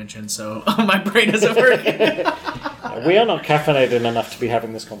magic convention, so my brain isn't working. We are not caffeinated enough to be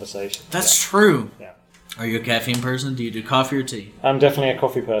having this conversation. That's true. Yeah. Are you a caffeine person? Do you do coffee or tea? I'm definitely a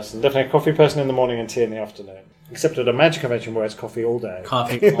coffee person. Definitely a coffee person in the morning and tea in the afternoon. Except at a magic convention where it's coffee all day.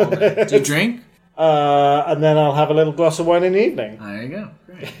 Coffee all day. Do you drink? And then I'll have a little glass of wine in the evening. There you go.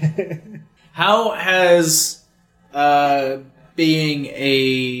 Great. How has being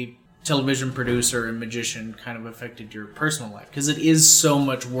a television producer and magician kind of affected your personal life? Because it is so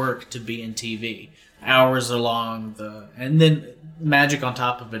much work to be in TV. Hours are long, and then magic on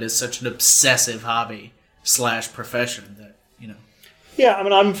top of it is such an obsessive hobby / profession that, Yeah,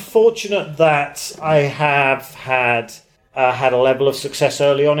 I'm fortunate that I have had a level of success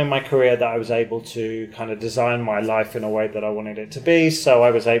early on in my career that I was able to kind of design my life in a way that I wanted it to be. So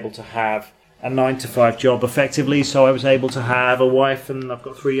I was able to have a 9-to-5 job effectively. So I was able to have a wife, and I've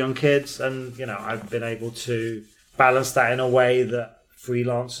got 3 young kids, and I've been able to balance that in a way that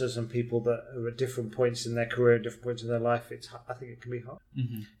freelancers and people that are at different points in their career, different points in their life, I think it can be hard.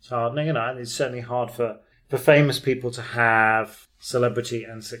 Mm-hmm. It's hard, and it's certainly hard for famous people to have celebrity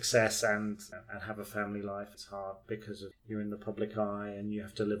and success and have a family life. It's hard because you're in the public eye and you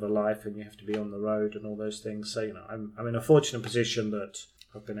have to live a life and you have to be on the road and all those things. So I'm in a fortunate position that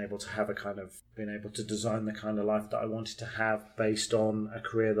I've been able to design the kind of life that I wanted to have based on a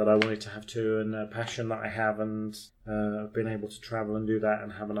career that I wanted to have too, and a passion that I have, and I've been able to travel and do that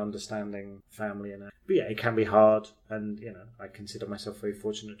and have an understanding family. But yeah, it can be hard, and I consider myself very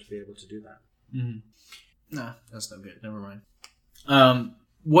fortunate to be able to do that. Mm-hmm. No, that's no good. Never mind.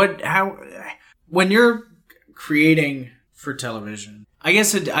 When you're creating for television, I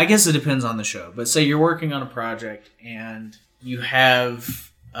guess it depends on the show. But say you're working on a project and you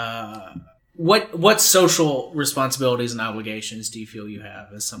have what social responsibilities and obligations do you feel you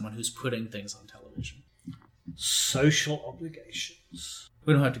have as someone who's putting things on television? Social obligations.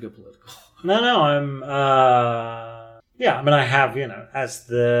 We don't have to go political. No, I'm. I have, as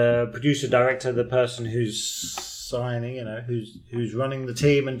the producer director, the person who's signing, who's running the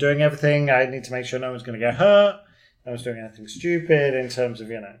team and doing everything. I need to make sure no one's going to get hurt. No one's doing anything stupid in terms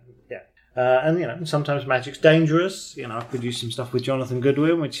of, and sometimes magic's dangerous. I've produced some stuff with Jonathan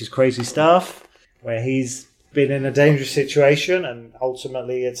Goodwin, which is crazy stuff, where he's been in a dangerous situation, and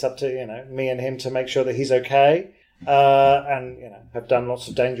ultimately it's up to, me and him to make sure that he's okay. Have done lots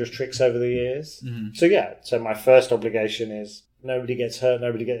of dangerous tricks over the years. Mm-hmm. So my first obligation is nobody gets hurt,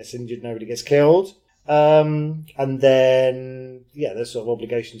 nobody gets injured, nobody gets killed. And then, there's sort of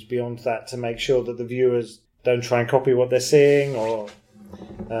obligations beyond that to make sure that the viewers don't try and copy what they're seeing, or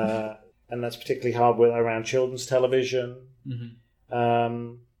and that's particularly hard around children's television.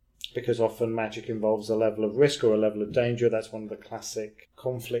 Mm-hmm. Because often magic involves a level of risk or a level of danger. That's one of the classic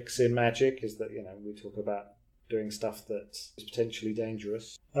conflicts in magic, is that, we talk about doing stuff that is potentially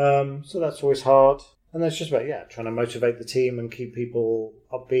dangerous. So that's always hard. And that's just about, trying to motivate the team and keep people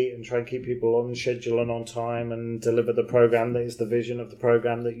upbeat and try and keep people on schedule and on time and deliver the program that is the vision of the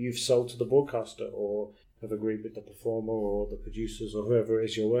program that you've sold to the broadcaster or have agreed with the performer or the producers or whoever it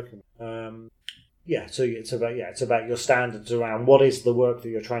is you're working with. So it's about your standards around what is the work that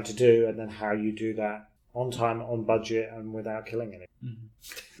you're trying to do, and then how you do that on time, on budget, and without killing anything.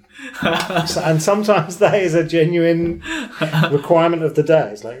 Mm-hmm. And sometimes that is a genuine requirement of the day.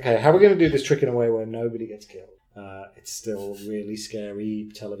 It's like, okay, how are we going to do this trick in a way where nobody gets killed? It's still really scary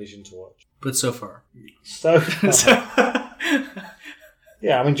television to watch. But so far.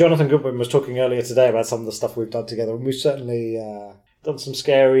 Yeah, I mean, Jonathan Goodwin was talking earlier today about some of the stuff we've done together, and we've certainly done some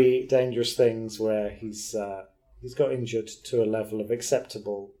scary, dangerous things where he's got injured to a level of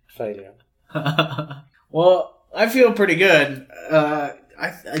acceptable failure. Well, I feel pretty good. I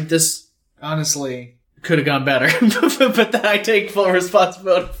just honestly could have gone better, but I take full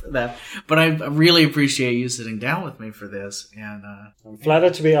responsibility for that. But I really appreciate you sitting down with me for this, and I'm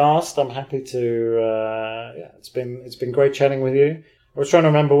flattered to be asked. I'm happy to. It's been great chatting with you. I was trying to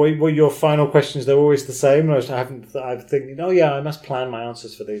remember what your final questions. They're always the same. I'm thinking, I must plan my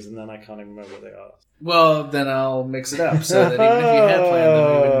answers for these, and then I can't even remember what they are. Well, then I'll mix it up so that even if you had planned them,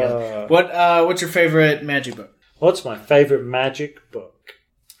 we wouldn't get it. What's your favorite magic book? What's my favorite magic book?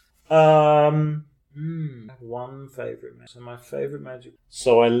 One favorite magic. So my favorite magic.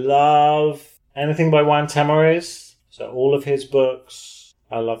 So I love anything by Juan Tamariz. So all of his books.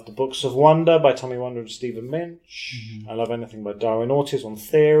 I love The Books of Wonder by Tommy Wonder and Stephen Minch. Mm-hmm. I love anything by Darwin Ortiz on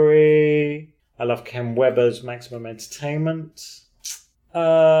theory. I love Ken Weber's Maximum Entertainment.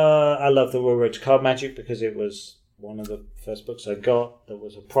 I love The Real Road to Card Magic because it was one of the first books I got that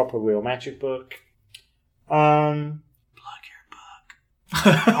was a proper real magic book. Plug your book.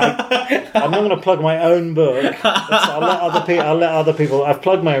 I'm not going to plug my own book. I'll let other people. I've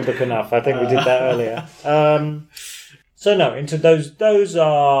plugged my own book enough. I think we did that earlier. So no, into those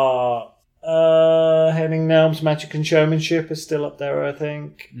are Henning Nelm's Magic and Showmanship is still up there, I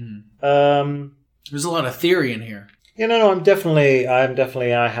think. Mm. There's a lot of theory in here. I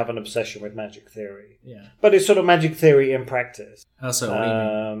have an obsession with magic theory. Yeah. But it's sort of magic theory in practice. How so? What do you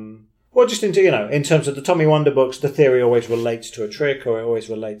mean? Well, just in terms of the Tommy Wonder books, the theory always relates to a trick, or it always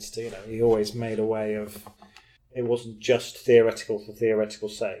relates to, he always made a way of, it wasn't just theoretical for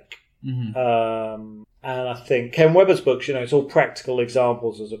theoretical's sake. Mm-hmm. And I think Ken Weber's books, it's all practical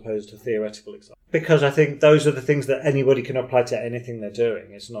examples as opposed to theoretical examples. Because I think those are the things that anybody can apply to anything they're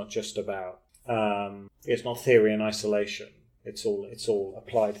doing. It's not just about, it's not theory in isolation. It's all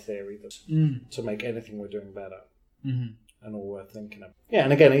applied theory to make anything we're doing better. Mm-hmm. And all worth thinking of. Yeah,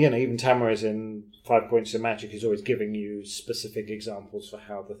 and again, even Tamariz in 5 Points of Magic is always giving you specific examples for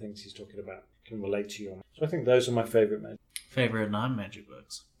how the things he's talking about can relate to you. So I think those are my favourite magic. Favorite non-magic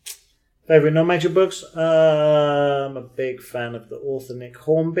books? Favourite non-magic books? I'm a big fan of the author Nick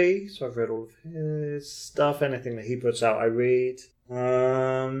Hornby, so I've read all of his stuff. Anything that he puts out, I read.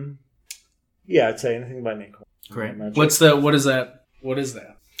 I'd say anything by Nick Hornby. Great. What is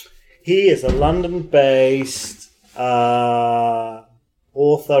that? He is a London-based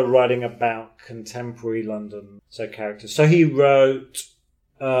author writing about contemporary London characters. So he wrote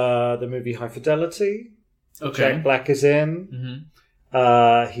the movie High Fidelity. Okay. Jack Black is in.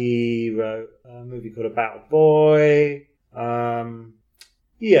 Mm-hmm. He wrote a movie called About a Boy.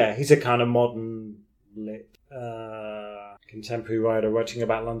 He's a kind of modern lit contemporary writer writing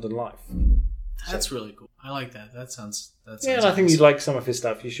about London life. That's really cool. I like that. That sounds and I think you'd like some of his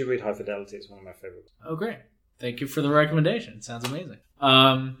stuff. You should read High Fidelity. It's one of my favorites. Oh, great. Thank you for the recommendation. It sounds amazing.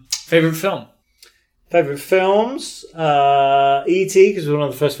 Favorite film? Favorite films? E.T., because it was one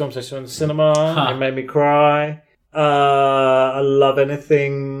of the first films I saw in the cinema. It made me cry. I love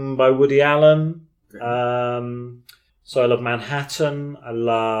anything by Woody Allen. So I love Manhattan. I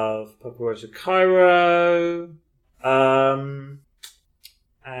love Purple Rose of Cairo. I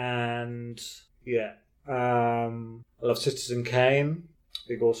love Citizen Kane.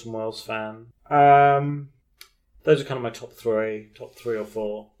 Big Orson Welles fan. Those are kind of my top three or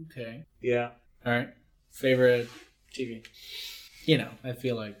four. Okay. Yeah. All right. Favorite TV? I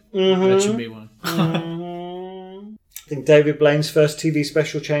feel like that should be one. I think David Blaine's first TV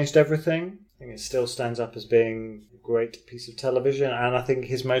special changed everything. I think it still stands up as being a great piece of television, and I think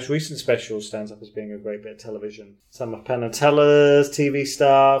his most recent special stands up as being a great bit of television. Some of Penn and Teller's TV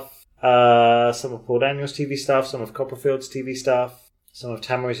stuff, some of Paul Daniels' TV stuff, some of Copperfield's TV stuff. some of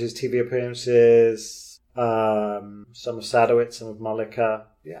Tamari's TV appearances, some of Sadowitz, some of Malika.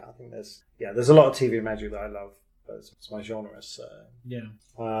 Yeah, I think there's a lot of TV magic that I love. It's my genre, so Yeah.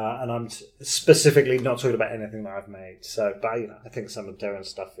 And I'm specifically not talking about anything that I've made. So, but I think some of Darren's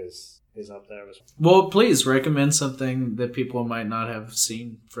stuff is up there as well. Well, please recommend something that people might not have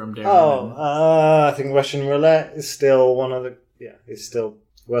seen from Darren. I think Russian Roulette is still is still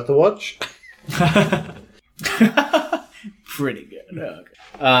worth a watch. Pretty good.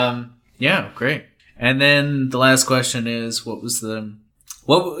 Okay. Yeah, great. And then the last question is,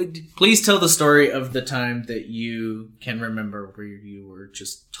 please tell the story of the time that you can remember where you were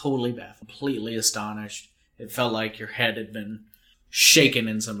just totally baffled, completely astonished. It felt like your head had been shaken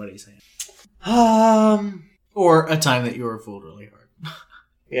in somebody's hand. Or a time that you were fooled really hard.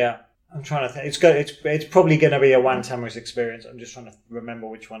 Yeah, I'm trying to think. It's probably going to be a one Tamari's experience. I'm just trying to remember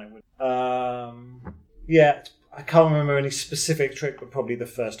which one it would. I can't remember any specific trick, but probably the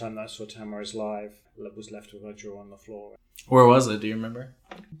first time that I saw Tamari's live was left with her jaw on the floor. Where was it? Do you remember?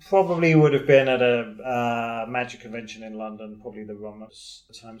 Probably would have been at a magic convention in London. Probably the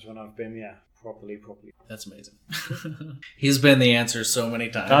times when I've been. Yeah, properly. That's amazing. He's been the answer so many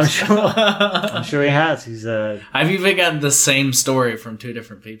times. I'm sure he has. I've even gotten the same story from two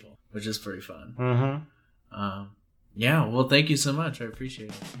different people, which is pretty fun. Mm-hmm. Yeah, well, thank you so much. I appreciate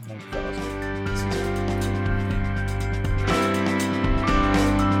it. Thank you for asking.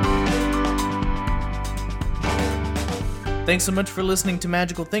 Thanks so much for listening to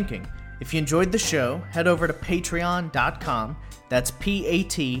Magical Thinking. If you enjoyed the show, head over to patreon.com. That's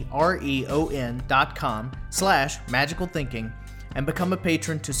patreon.com/magicalthinking and become a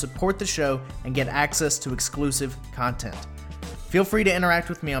patron to support the show and get access to exclusive content. Feel free to interact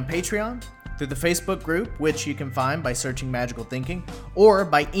with me on Patreon, through the Facebook group, which you can find by searching Magical Thinking, or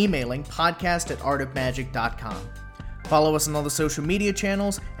by emailing podcast@artofmagic.com. Follow us on all the social media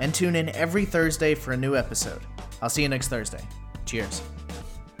channels and tune in every Thursday for a new episode. I'll see you next Thursday. Cheers.